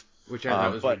off. Which I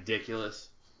thought was ridiculous.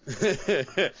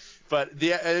 But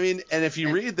and if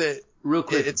you read the real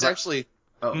quick, it's actually.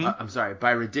 I'm sorry.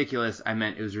 By ridiculous, I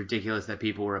meant it was ridiculous that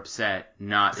people were upset,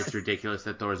 not it's ridiculous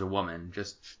that Thor's a woman.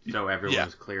 Just so everyone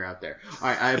was clear out there. All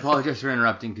right, I apologize for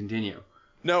interrupting. Continue.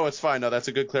 No, it's fine. No, that's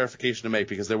a good clarification to make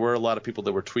because there were a lot of people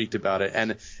that were tweaked about it,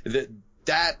 and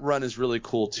that run is really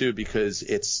cool too because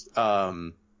it's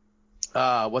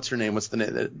what's her name? What's the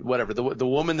name? Whatever the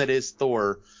woman that is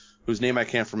Thor, whose name I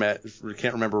can't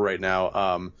remember right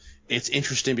now. It's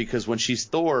interesting because when she's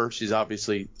Thor, she's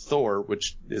obviously Thor,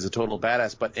 which is a total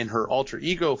badass, but in her alter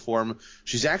ego form,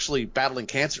 she's actually battling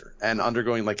cancer and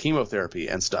undergoing like chemotherapy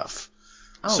and stuff.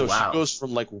 Oh, so wow. She goes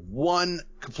from like one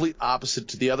complete opposite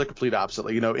to the other complete opposite,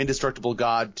 like, you know, indestructible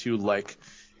god to like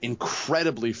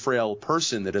incredibly frail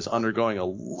person that is undergoing a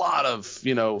lot of,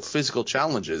 you know, physical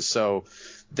challenges. So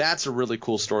that's a really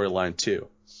cool storyline too.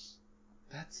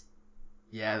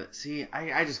 Yeah, see,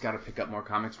 I just gotta pick up more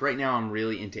comics. Right now I'm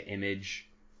really into Image.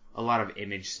 A lot of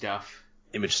Image stuff.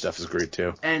 Image stuff is great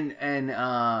too. And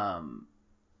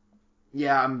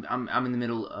yeah, I'm in the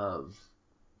middle of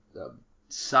the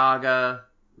Saga,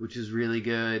 which is really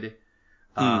good.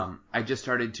 I just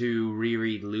started to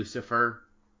reread Lucifer.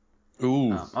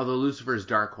 Ooh. Although Lucifer is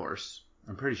Dark Horse.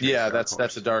 I'm pretty sure Yeah, it's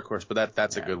that's a Dark Horse, but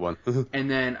that's a good one. And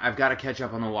then I've got to catch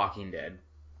up on The Walking Dead.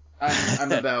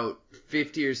 I'm about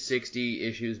 50 or 60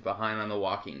 issues behind on The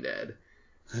Walking Dead.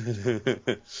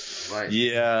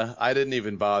 Yeah, I didn't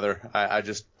even bother. I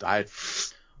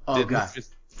oh god,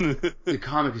 the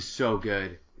comic is so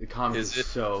good. The comic is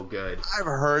so good. I've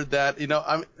heard that. You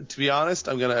know, to be honest,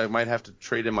 I might have to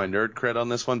trade in my nerd cred on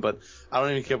this one, but I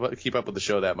don't even keep up with the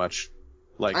show that much.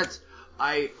 Like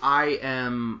I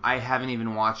haven't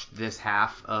even watched this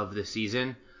half of the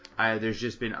season. There's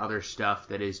just been other stuff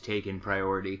that has taken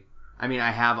priority. I mean,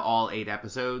 I have all 8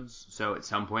 episodes, so at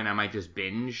some point I might just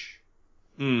binge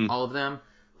all of them.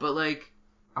 But, like,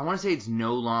 I want to say it's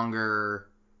no longer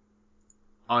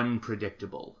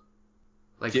unpredictable.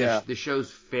 Like, the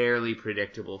show's fairly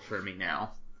predictable for me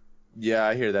now. Yeah,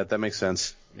 I hear that. That makes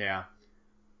sense. Yeah.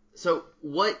 So,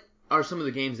 what are some of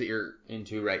the games that you're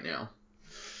into right now?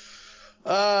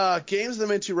 Games that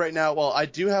I'm into right now. Well, I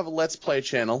do have a Let's Play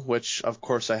channel, which of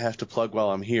course I have to plug while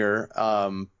I'm here.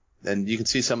 And you can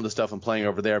see some of the stuff I'm playing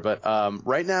over there. But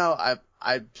right now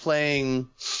I'm playing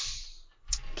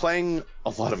playing a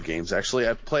lot of games, actually.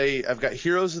 I've got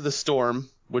Heroes of the Storm,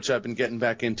 which I've been getting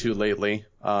back into lately,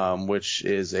 which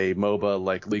is a MOBA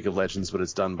like League of Legends, but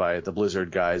it's done by the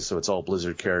Blizzard guys, so it's all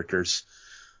Blizzard characters.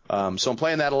 So I'm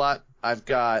playing that a lot. I'm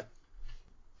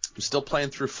still playing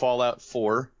through Fallout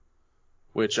 4,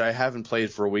 which I haven't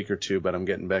played for a week or two, but I'm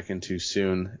getting back into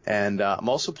soon. And I'm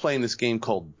also playing this game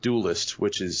called Duelist,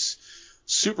 which is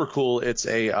super cool. It's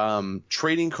a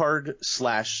trading card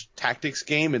 / tactics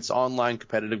game. It's an online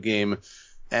competitive game.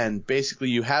 And basically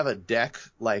you have a deck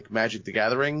like Magic the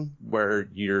Gathering where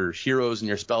your heroes and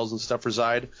your spells and stuff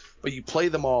reside, but you play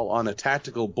them all on a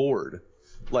tactical board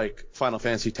like Final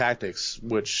Fantasy Tactics,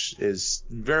 which is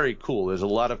very cool. There's a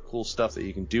lot of cool stuff that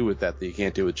you can do with that you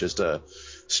can't do with just a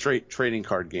straight trading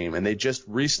card game. And they just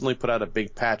recently put out a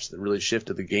big patch that really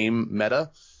shifted the game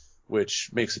meta, which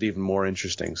makes it even more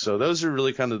interesting. So those are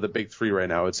really kind of the big three right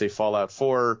now. I would say Fallout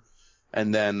 4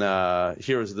 and then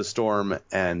Heroes of the Storm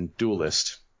and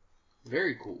Duelist.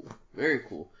 Very cool. Very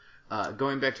cool.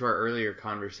 Going back to our earlier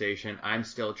conversation, I'm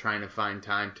still trying to find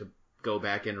time to go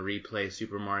back and replay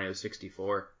Super Mario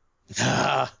 64.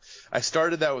 I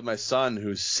started that with my son,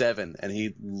 who's 7, and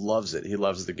he loves it. He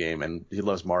loves the game, and he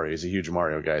loves Mario. He's a huge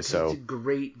Mario guy. So it's a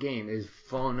great game. It's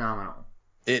phenomenal.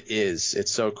 It is.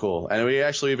 It's so cool. And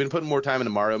we've been putting more time into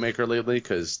Mario Maker lately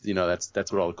because,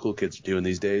 that's what all the cool kids are doing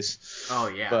these days. Oh,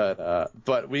 yeah.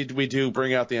 But we do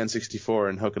bring out the N64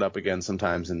 and hook it up again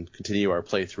sometimes and continue our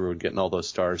playthrough and getting all those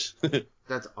stars.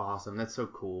 That's awesome. That's so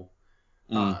cool.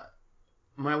 Mm.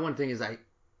 My one thing is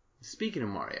speaking of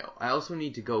Mario, I also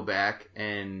need to go back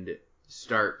and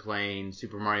start playing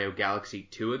Super Mario Galaxy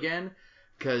 2 again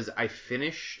because I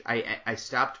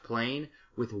stopped playing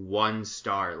with 1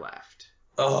 star left.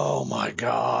 Oh my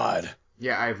god.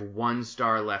 Yeah, I have 1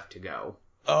 star left to go.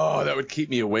 Oh, that would keep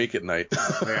me awake at night.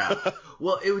 Yeah.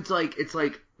 Well, it's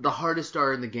like the hardest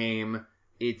star in the game.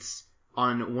 It's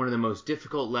on one of the most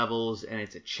difficult levels, and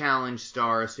it's a challenge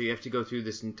star, so you have to go through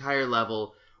this entire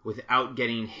level without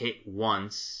getting hit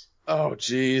once. Oh,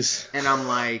 jeez. And I'm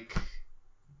like,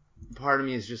 part of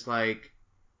me is just like,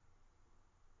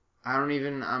 I don't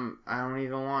even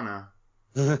wanna.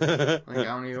 I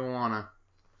don't even wanna.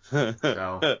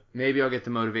 So maybe I'll get the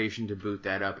motivation to boot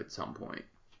that up at some point.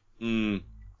 Mm.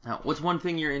 Now, what's one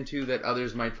thing you're into that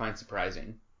others might find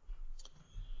surprising?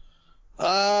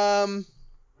 All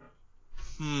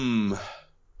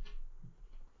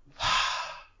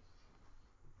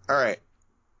right.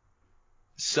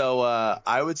 So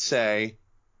I would say,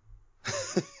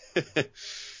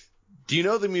 do you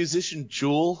know the musician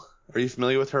Jewel? Are you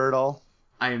familiar with her at all?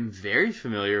 I am very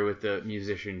familiar with the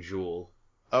musician Jewel.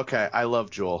 Okay, I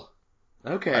love Jewel.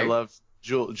 Okay. I love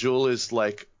Jewel. Jewel is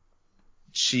like,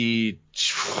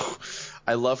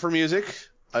 I love her music.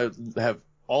 I have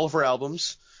all of her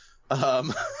albums.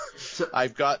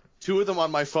 I've got 2 of them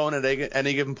on my phone at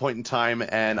any given point in time,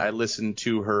 and I listen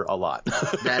to her a lot.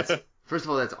 First of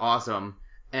all, that's awesome.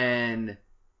 And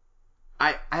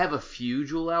I have a few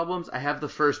Jewel albums. I have the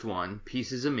first one,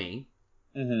 Pieces of Me,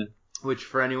 which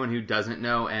for anyone who doesn't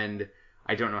know, and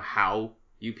I don't know how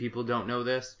you people don't know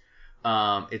this,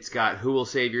 it's got Who Will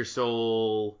Save Your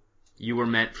Soul, You Were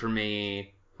Meant for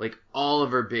Me, like all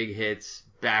of her big hits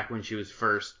back when she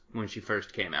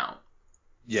first came out.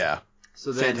 Yeah.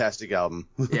 So then, fantastic album.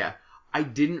 Yeah. I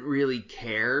didn't really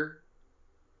care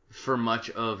for much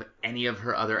of any of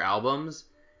her other albums,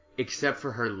 except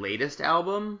for her latest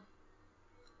album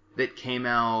that came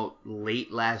out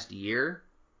late last year.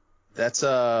 That's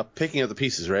Picking Up the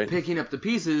Pieces, right? Picking Up the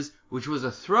Pieces, which was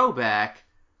a throwback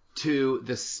to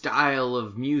the style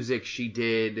of music she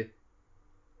did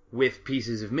with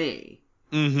Pieces of Me.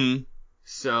 Mm-hmm.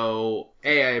 So, I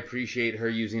appreciate her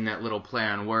using that little play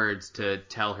on words to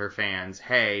tell her fans,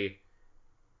 hey,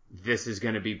 this is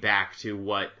going to be back to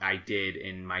what I did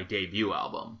in my debut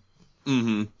album.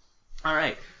 Mm-hmm. All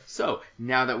right. So,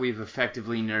 now that we've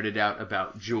effectively nerded out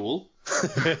about Jewel,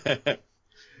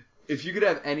 if you could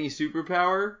have any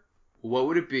superpower, what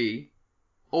would it be?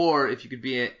 Or if you could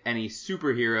be any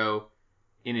superhero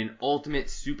in an ultimate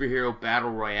superhero battle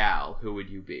royale, who would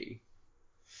you be?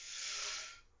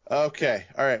 Okay.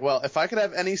 All right. Well, if I could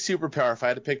have any superpower, if I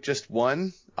had to pick just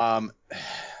one, all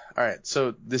right.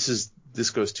 So this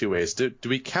goes 2 ways. Do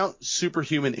we count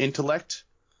superhuman intellect?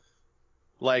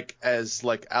 Like as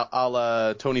like a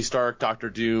la Tony Stark, Doctor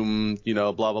Doom,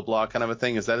 blah blah blah kind of a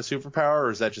thing? Is that a superpower,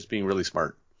 or is that just being really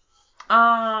smart?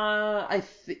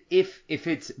 If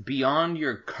it's beyond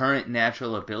your current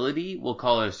natural ability, we'll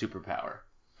call it a superpower.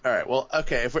 All right. Well,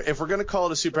 okay. If we're gonna call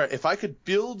it a superpower, if I could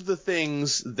build the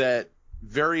things that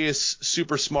various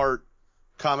super smart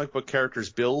comic book characters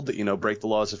build that, break the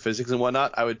laws of physics and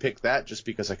whatnot, I would pick that just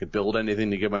because I could build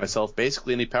anything to give myself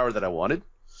basically any power that I wanted.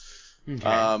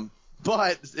 Okay.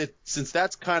 But since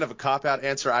that's kind of a cop-out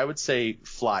answer, I would say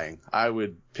flying. I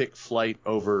would pick flight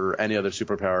over any other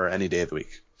superpower any day of the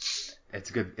week.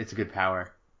 It's a good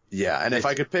power. Yeah, and if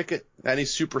I could pick any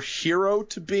superhero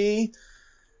to be,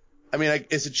 I mean,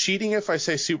 is it cheating if I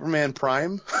say Superman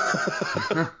Prime?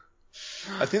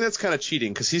 I think that's kind of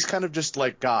cheating because he's kind of just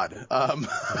like God.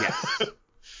 Yes.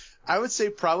 I would say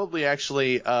probably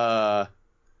actually, I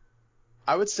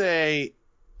would say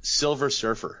Silver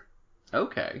Surfer.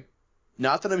 Okay.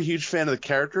 Not that I'm a huge fan of the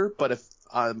character, but if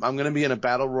I'm going to be in a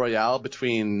battle royale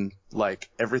between like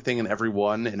everything and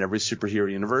everyone in every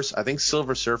superhero universe, I think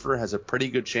Silver Surfer has a pretty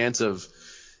good chance of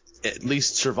at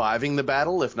least surviving the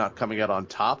battle, if not coming out on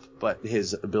top. But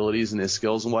his abilities and his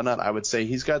skills and whatnot, I would say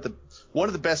he's got one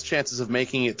of the best chances of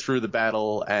making it through the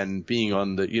battle and being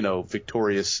on the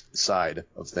victorious side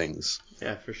of things.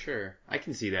 Yeah, for sure. I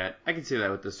can see that. I can see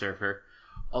that with the Surfer.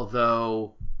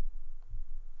 Although,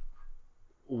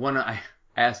 I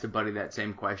asked a buddy that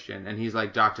same question, and he's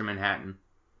like, Dr. Manhattan.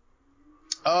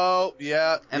 Oh,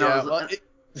 yeah. And yeah. I was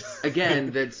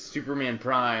again, that's Superman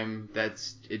Prime.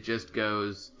 It just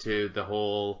goes to the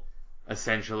whole,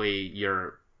 essentially,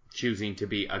 you're choosing to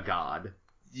be a god.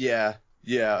 Yeah,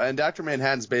 and Dr.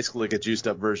 Manhattan's basically like a juiced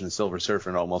up version of Silver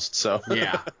Surfer almost, so.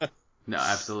 Yeah. No,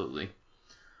 absolutely.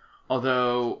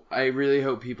 Although, I really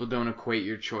hope people don't equate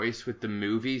your choice with the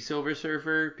movie Silver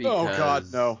Surfer, because... Oh, God,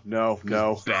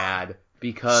 no. Bad.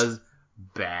 Because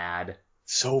bad.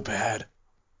 So bad.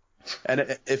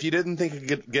 And if you didn't think it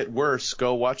could get worse,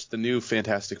 go watch the new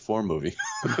Fantastic Four movie.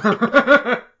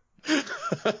 To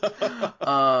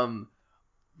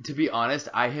be honest,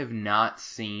 I have not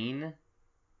seen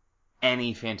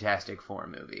any Fantastic Four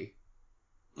movie.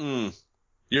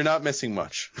 You're not missing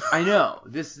much. I know.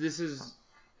 This is...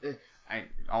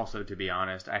 Also, to be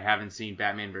honest, I haven't seen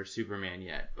Batman vs. Superman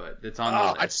yet, but it's on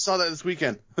the list. I just saw that this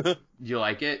weekend. You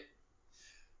like it?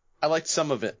 I liked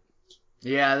some of it.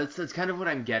 Yeah, that's kind of what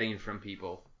I'm getting from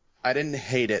people. I didn't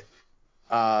hate it.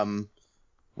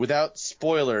 Without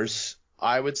spoilers,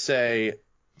 I would say,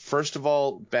 first of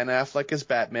all, Ben Affleck as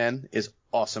Batman is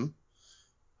awesome.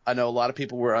 I know a lot of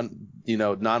people were,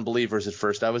 non-believers at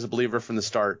first. I was a believer from the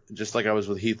start, just like I was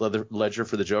with Heath Ledger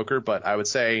for the Joker. But I would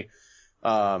say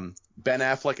Ben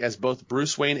Affleck as both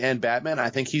Bruce Wayne and Batman,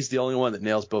 I think he's the only one that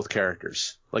nails both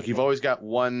characters. Like you've always got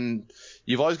an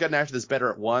actor that's better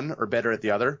at one or better at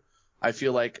the other. I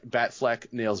feel like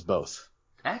Batfleck nails both.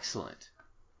 Excellent.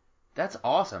 That's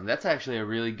awesome. That's actually a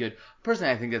really good...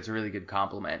 Personally, I think that's a really good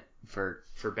compliment for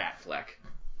Batfleck.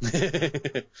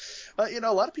 A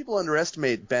lot of people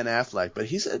underestimate Ben Affleck, but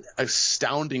he's an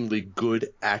astoundingly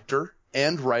good actor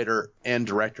and writer and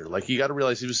director. Like, you got to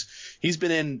realize he's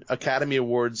been in Academy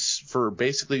Awards for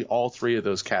basically all three of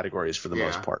those categories for the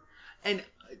most part. And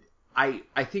I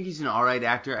think he's an all right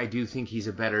actor. I do think he's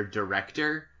a better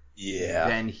director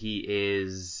than he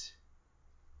is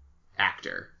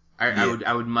actor.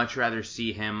 I would much rather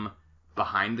see him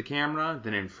behind the camera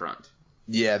than in front.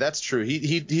 Yeah, that's true.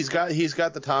 He's got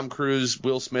the Tom Cruise,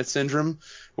 Will Smith syndrome,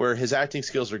 where his acting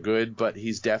skills are good, but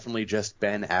he's definitely just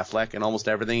Ben Affleck in almost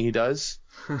everything he does.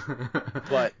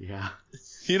 But yeah,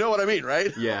 you know what I mean,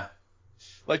 right? Yeah.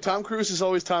 Like Tom Cruise is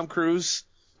always Tom Cruise,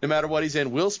 no matter what he's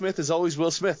in. Will Smith is always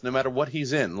Will Smith, no matter what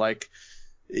he's in. Like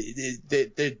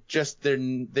they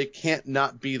can't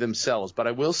not be themselves. But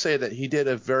I will say that he did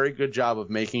a very good job of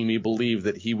making me believe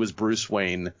that he was Bruce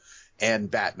Wayne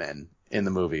and Batman in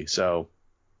the movie. So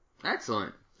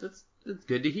excellent. That's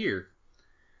good to hear.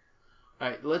 All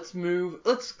right, let's move.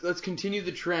 Let's continue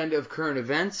the trend of current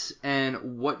events.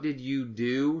 And what did you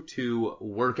do to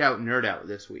work out, nerd out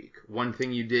this week? One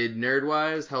thing you did nerd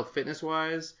wise, health fitness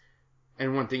wise,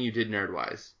 and one thing you did nerd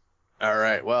wise. All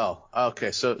right. Well,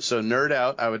 okay. So nerd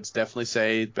out, I would definitely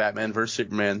say Batman vs.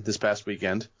 Superman this past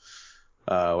weekend.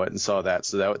 Went and saw that.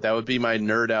 So that would be my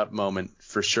nerd out moment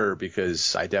for sure,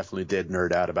 because I definitely did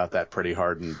nerd out about that pretty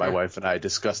hard. And my wife and I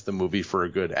discussed the movie for a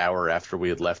good hour after we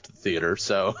had left the theater.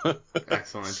 So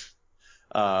excellent.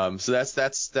 So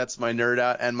that's my nerd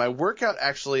out. And my workout,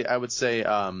 actually, I would say,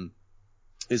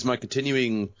 is my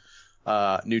continuing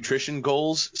nutrition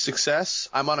goals success.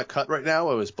 I'm on a cut right now.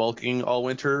 I was bulking all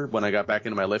winter. When I got back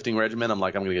into my lifting regimen, I'm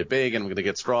like, I'm going to get big and I'm going to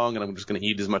get strong and I'm just going to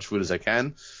eat as much food as I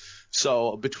can.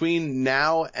 So between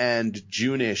now and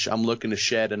June-ish, I'm looking to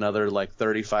shed another like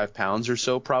 35 pounds or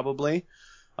so probably,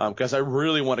 because I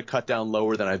really want to cut down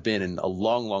lower than I've been in a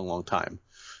long, long, long time.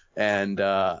 And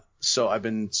so I've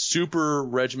been super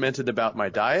regimented about my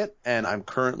diet, and I'm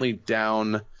currently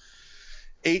down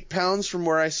 8 pounds from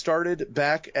where I started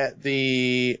back at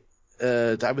the,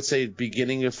 I would say,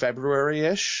 beginning of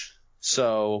February-ish.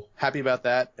 So happy about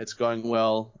that. It's going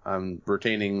well. I'm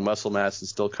retaining muscle mass and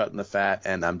still cutting the fat,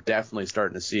 and I'm definitely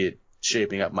starting to see it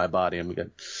shaping up my body. I'm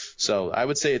good. So I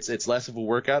would say it's less of a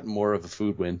workout and more of a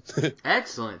food win.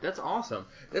 Excellent. That's awesome.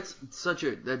 That's such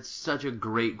a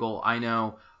great goal. I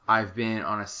know I've been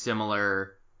on a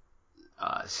similar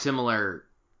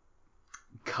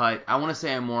cut. I want to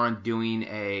say I'm more on doing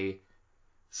a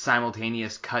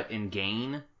simultaneous cut and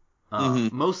gain,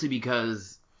 mostly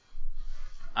because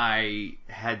I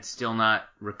had still not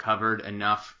recovered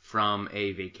enough from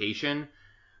a vacation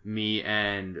me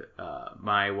and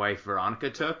my wife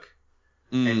Veronica took.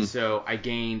 And so I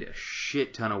gained a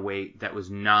shit ton of weight that was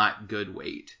not good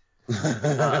weight.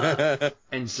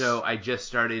 And so I just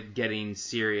started getting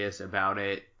serious about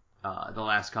it the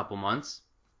last couple months.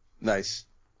 Nice.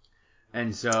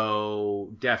 And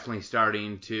so definitely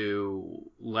starting to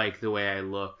like the way I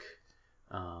look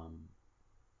a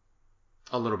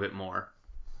little bit more.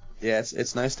 Yeah,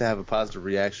 it's nice to have a positive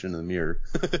reaction in the mirror.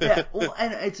 Yeah, well,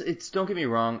 and it's don't get me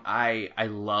wrong, I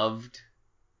loved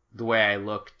the way I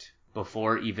looked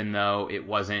before, even though it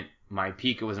wasn't my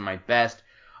peak, it wasn't my best.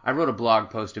 I wrote a blog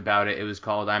post about it. It was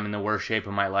called "I'm in the worst shape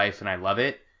of my life and I love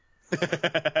it."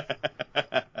 But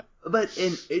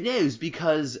it is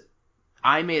because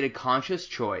I made a conscious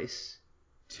choice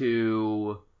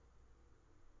to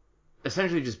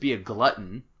essentially just be a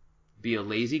glutton, be a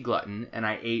lazy glutton, and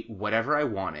I ate whatever I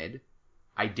wanted.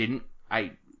 I didn't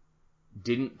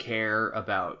care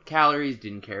about calories,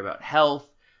 didn't care about health,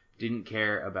 didn't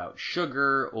care about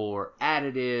sugar or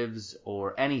additives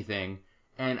or anything,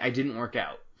 and I didn't work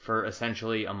out for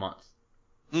essentially a month.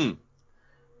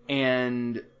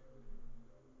 And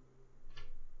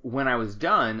when I was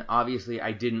done, obviously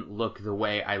I didn't look the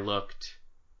way I looked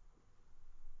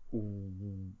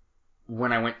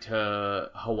when I went to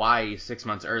Hawaii 6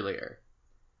 months earlier.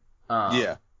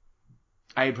 Yeah.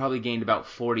 I had probably gained about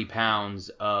 40 pounds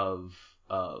of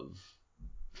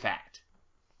fat.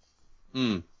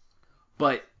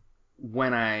 But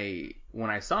when I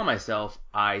saw myself,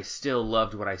 I still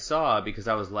loved what I saw because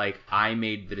I was like, I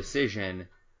made the decision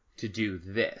to do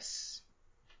this.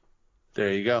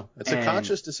 There you go. It's a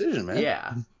conscious decision, man.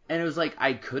 Yeah. And it was like,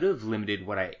 I could have limited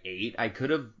what I ate. I could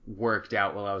have worked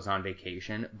out while I was on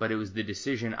vacation, but it was the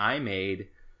decision I made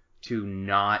to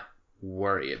not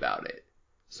worry about it.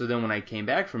 So then when I came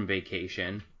back from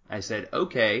vacation, I said,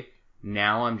 okay,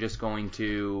 now I'm just going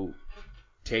to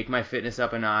take my fitness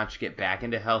up a notch, get back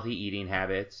into healthy eating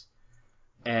habits,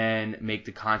 and make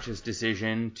the conscious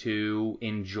decision to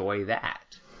enjoy that.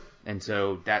 And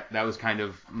so that was kind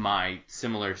of my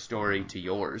similar story to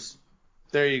yours.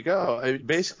 There you go.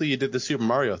 Basically, you did the Super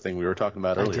Mario thing we were talking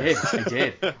about earlier. I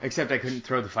did. Except I couldn't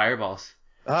throw the fireballs.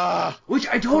 Which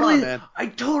I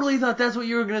totally thought that's what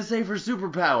you were going to say for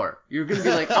superpower. You were going to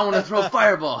be like, I want to throw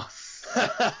fireballs.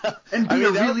 And be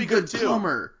a really good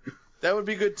plumber. That would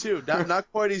be good too.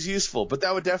 Not quite as useful, but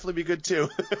that would definitely be good too.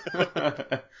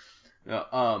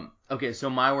 Okay, so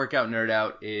my workout nerd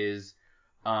out is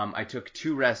I took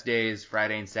 2 rest days,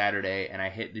 Friday and Saturday, and I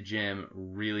hit the gym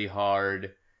really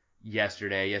hard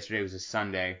yesterday. Yesterday was a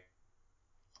Sunday.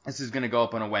 This is going to go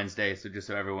up on a Wednesday, so just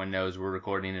so everyone knows, we're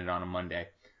recording it on a Monday.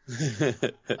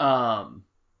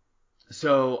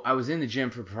 So I was in the gym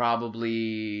for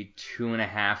probably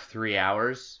 2.5, 3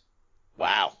 hours.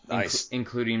 Wow, nice.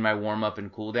 Including my warm-up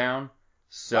and cool-down.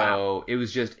 So It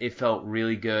was just, it felt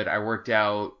really good. I worked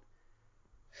out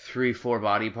 3-4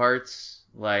 body parts,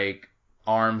 like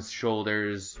arms,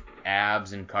 shoulders,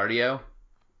 abs, and cardio.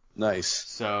 Nice.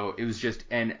 So it was just,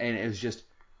 and it was just,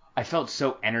 I felt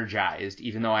so energized,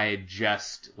 even though I had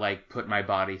just, like, put my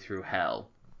body through hell.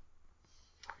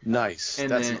 Nice.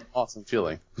 That's an awesome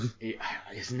feeling.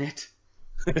 Isn't it?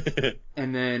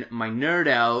 And then my nerd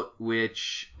out,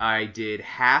 which I did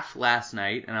half last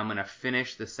night, and I'm going to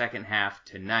finish the second half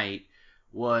tonight,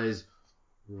 was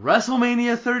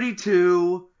WrestleMania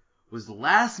 32 was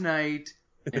last night,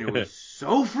 and it was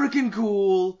so freaking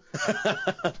cool.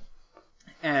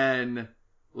 And,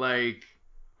 like,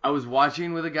 I was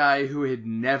watching with a guy who had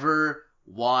never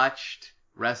watched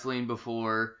wrestling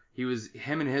before.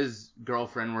 Him and his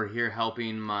girlfriend were here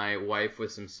helping my wife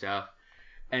with some stuff.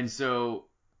 And so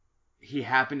he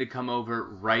happened to come over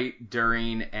right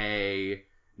during a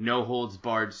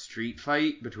no-holds-barred street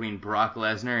fight between Brock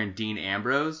Lesnar and Dean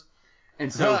Ambrose.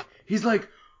 And so he's like,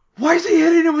 why is he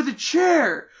hitting him with a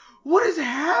chair? What is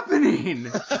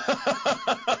happening?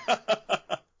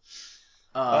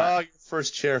 Your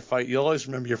first chair fight. You'll always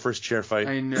remember your first chair fight.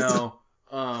 I know.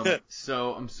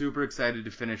 So I'm super excited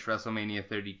to finish WrestleMania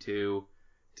 32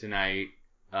 tonight.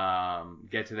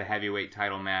 get to the heavyweight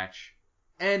title match.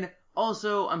 And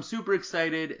also, I'm super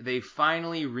excited. They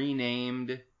finally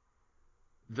renamed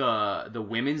the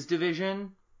women's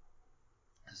division.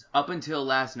 Up until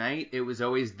last night, it was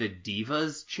always the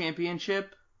Divas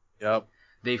Championship. Yep.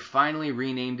 They finally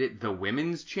renamed it the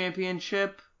Women's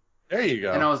Championship. There you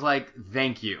go. And I was like,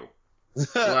 thank you.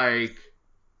 Like,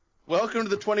 welcome to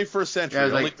the 21st century. Yeah,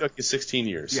 it only like, took you 16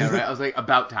 years. Yeah, right. I was like,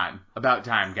 about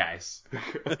time, guys.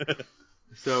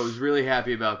 So I was really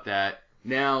happy about that.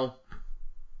 Now,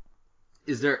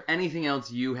 is there anything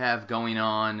else you have going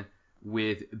on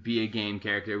with Be a Game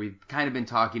Character? We've kind of been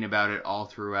talking about it all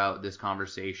throughout this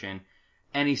conversation.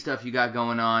 Any stuff you got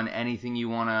going on? Anything you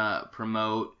want to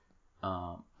promote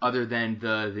other than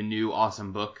the new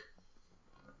awesome book?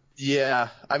 Yeah,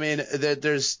 I mean,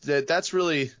 that's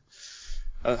really.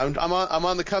 I'm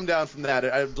on the come down from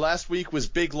that. Last week was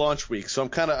big launch week, so I'm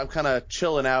kind of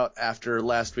chilling out after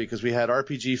last week because we had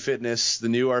RPG Fitness, the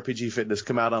new RPG Fitness,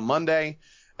 come out on Monday,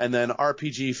 and then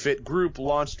RPG Fit Group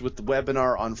launched with the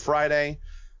webinar on Friday.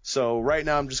 So right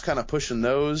now I'm just kind of pushing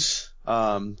those.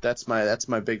 That's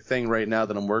my big thing right now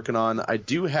that I'm working on. I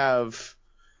do have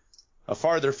a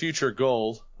farther future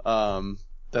goal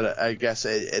that I guess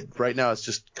right now it's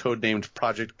just codenamed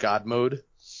Project God Mode.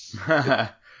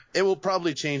 It will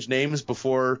probably change names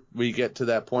before we get to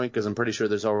that point because I'm pretty sure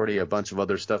there's already a bunch of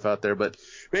other stuff out there. But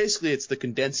basically, it's the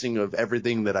condensing of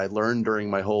everything that I learned during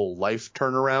my whole life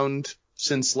turnaround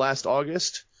since last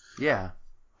August. Yeah.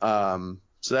 So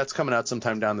that's coming out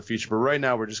sometime down the future. But right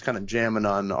now, we're just kind of jamming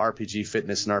on RPG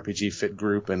Fitness and RPG Fit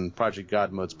Group, and Project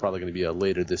God Mode's probably going to be a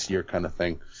later this year kind of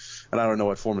thing. And I don't know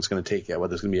what form it's going to take yet,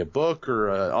 whether it's going to be a book or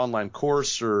an online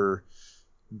course or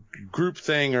group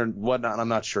thing or whatnot. I'm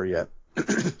not sure yet.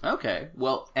 Okay.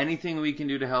 Well, anything we can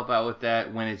do to help out with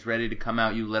that, when it's ready to come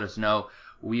out, you let us know.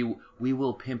 We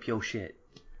will pimp your shit.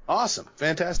 Awesome.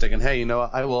 Fantastic. And hey,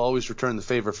 I will always return the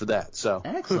favor for that. So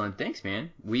excellent. Thanks, man.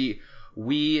 We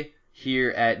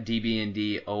here at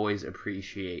DB&D always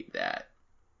appreciate that.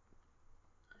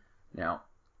 Now,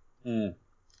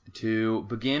 to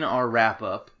begin our wrap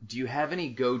up, do you have any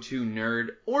go-to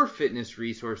nerd or fitness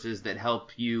resources that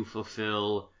help you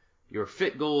fulfill your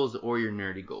fit goals or your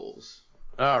nerdy goals?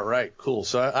 All right, cool.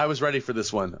 So I was ready for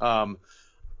this one.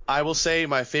 I will say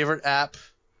my favorite app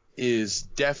is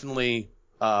definitely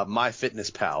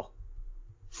MyFitnessPal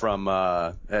from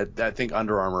I think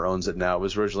Under Armour owns it now. It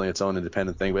was originally its own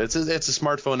independent thing, but it's a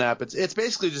smartphone app. It's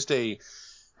basically just I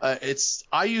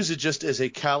use it just as a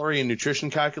calorie and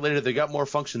nutrition calculator. They got more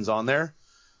functions on there.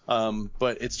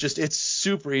 But it's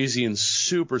super easy and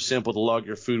super simple to log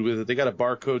your food with it. They got a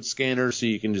barcode scanner, so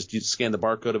you can just scan the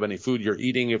barcode of any food you're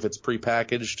eating if it's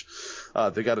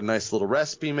prepackaged. They got a nice little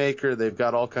recipe maker. They've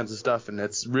got all kinds of stuff, and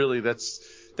that's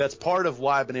part of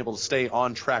why I've been able to stay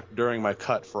on track during my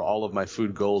cut for all of my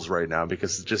food goals right now,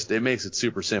 because it makes it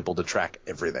super simple to track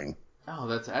everything. Oh,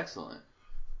 that's excellent.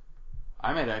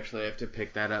 I might actually have to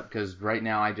pick that up because right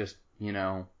now I just,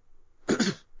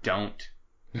 don't.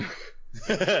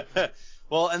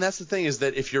 Well, and that's the thing is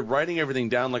that if you're writing everything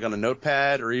down like on a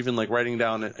notepad or even like writing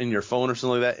down in your phone or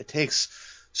something like that, it takes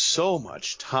so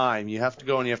much time. You have to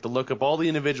go and you have to look up all the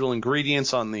individual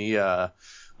ingredients on the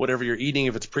whatever you're eating,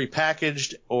 if it's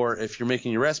prepackaged, or if you're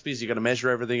making your recipes, you got to measure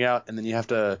everything out, and then you have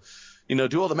to,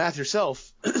 do all the math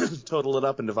yourself, total it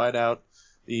up and divide out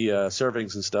the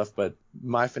servings and stuff. But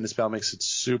MyFitnessPal makes it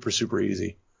super, super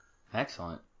easy.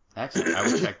 Excellent. I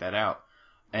will check that out.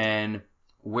 And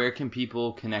where can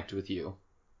people connect with you?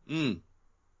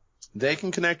 They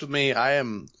can connect with me. I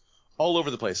am all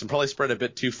over the place. I'm probably spread a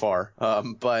bit too far.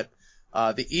 But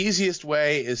the easiest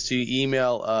way is to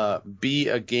email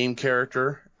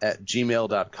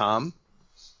beagameCharacter@gmail.com.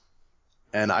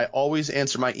 And I always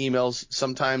answer my emails.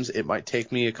 Sometimes it might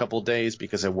take me a couple days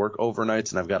because I work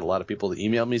overnights and I've got a lot of people to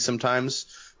email me sometimes.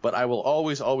 But I will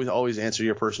always, always, always answer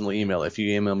your personal email if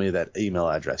you email me that email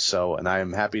address. And I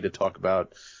am happy to talk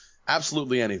about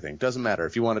absolutely anything. Doesn't matter.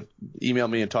 If you want to email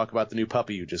me and talk about the new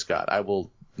puppy you just got, I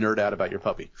will nerd out about your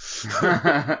puppy.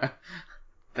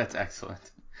 That's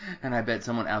excellent. And I bet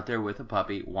someone out there with a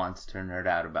puppy wants to nerd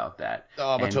out about that.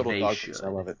 Oh, I'm a total dog person. I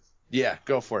love it. Yeah,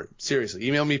 go for it. Seriously.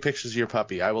 Email me pictures of your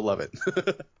puppy. I will love it.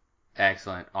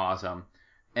 Excellent. Awesome.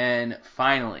 And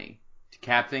finally, to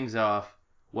cap things off,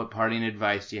 what parting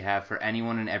advice do you have for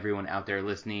anyone and everyone out there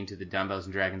listening to the Dumbbells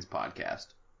and Dragons podcast?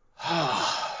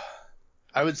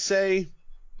 I would say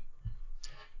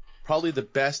probably the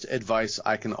best advice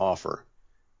I can offer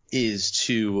is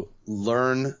to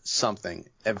learn something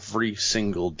every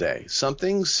single day.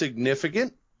 Something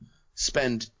significant.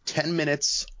 Spend 10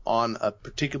 minutes on a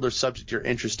particular subject you're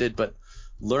interested, but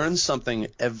learn something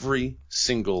every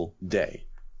single day.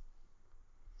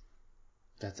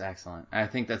 That's excellent. I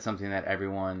think that's something that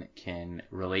everyone can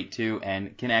relate to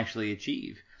and can actually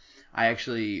achieve. I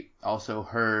actually also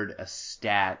heard a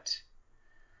stat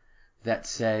that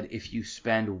said if you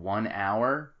spend 1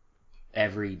 hour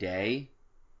every day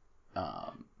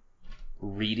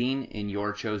reading in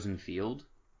your chosen field,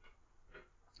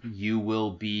 you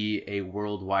will be a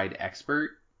worldwide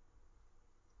expert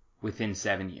within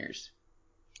 7 years.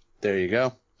 There you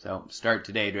go. So start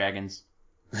today, Dragons.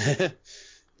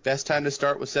 Best time to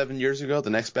start was 7 years ago. The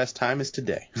next best time is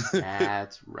today.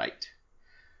 That's right.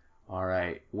 All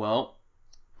right. Well,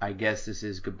 I guess this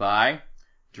is goodbye.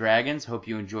 Dragons, hope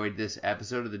you enjoyed this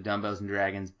episode of the Dumbbells and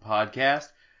Dragons podcast.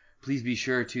 Please be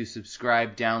sure to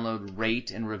subscribe, download, rate,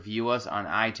 and review us on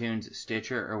iTunes,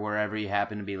 Stitcher, or wherever you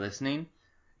happen to be listening.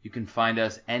 You can find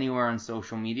us anywhere on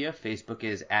social media. Facebook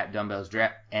is at Dumbbells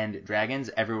and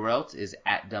Dragons. Everywhere else is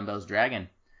at Dumbbells Dragon.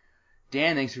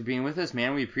 Dan, thanks for being with us,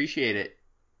 man. We appreciate it.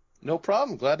 No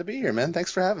problem. Glad to be here, man.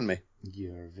 Thanks for having me.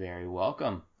 You're very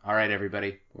welcome. All right,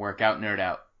 everybody. Work out, nerd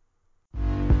out.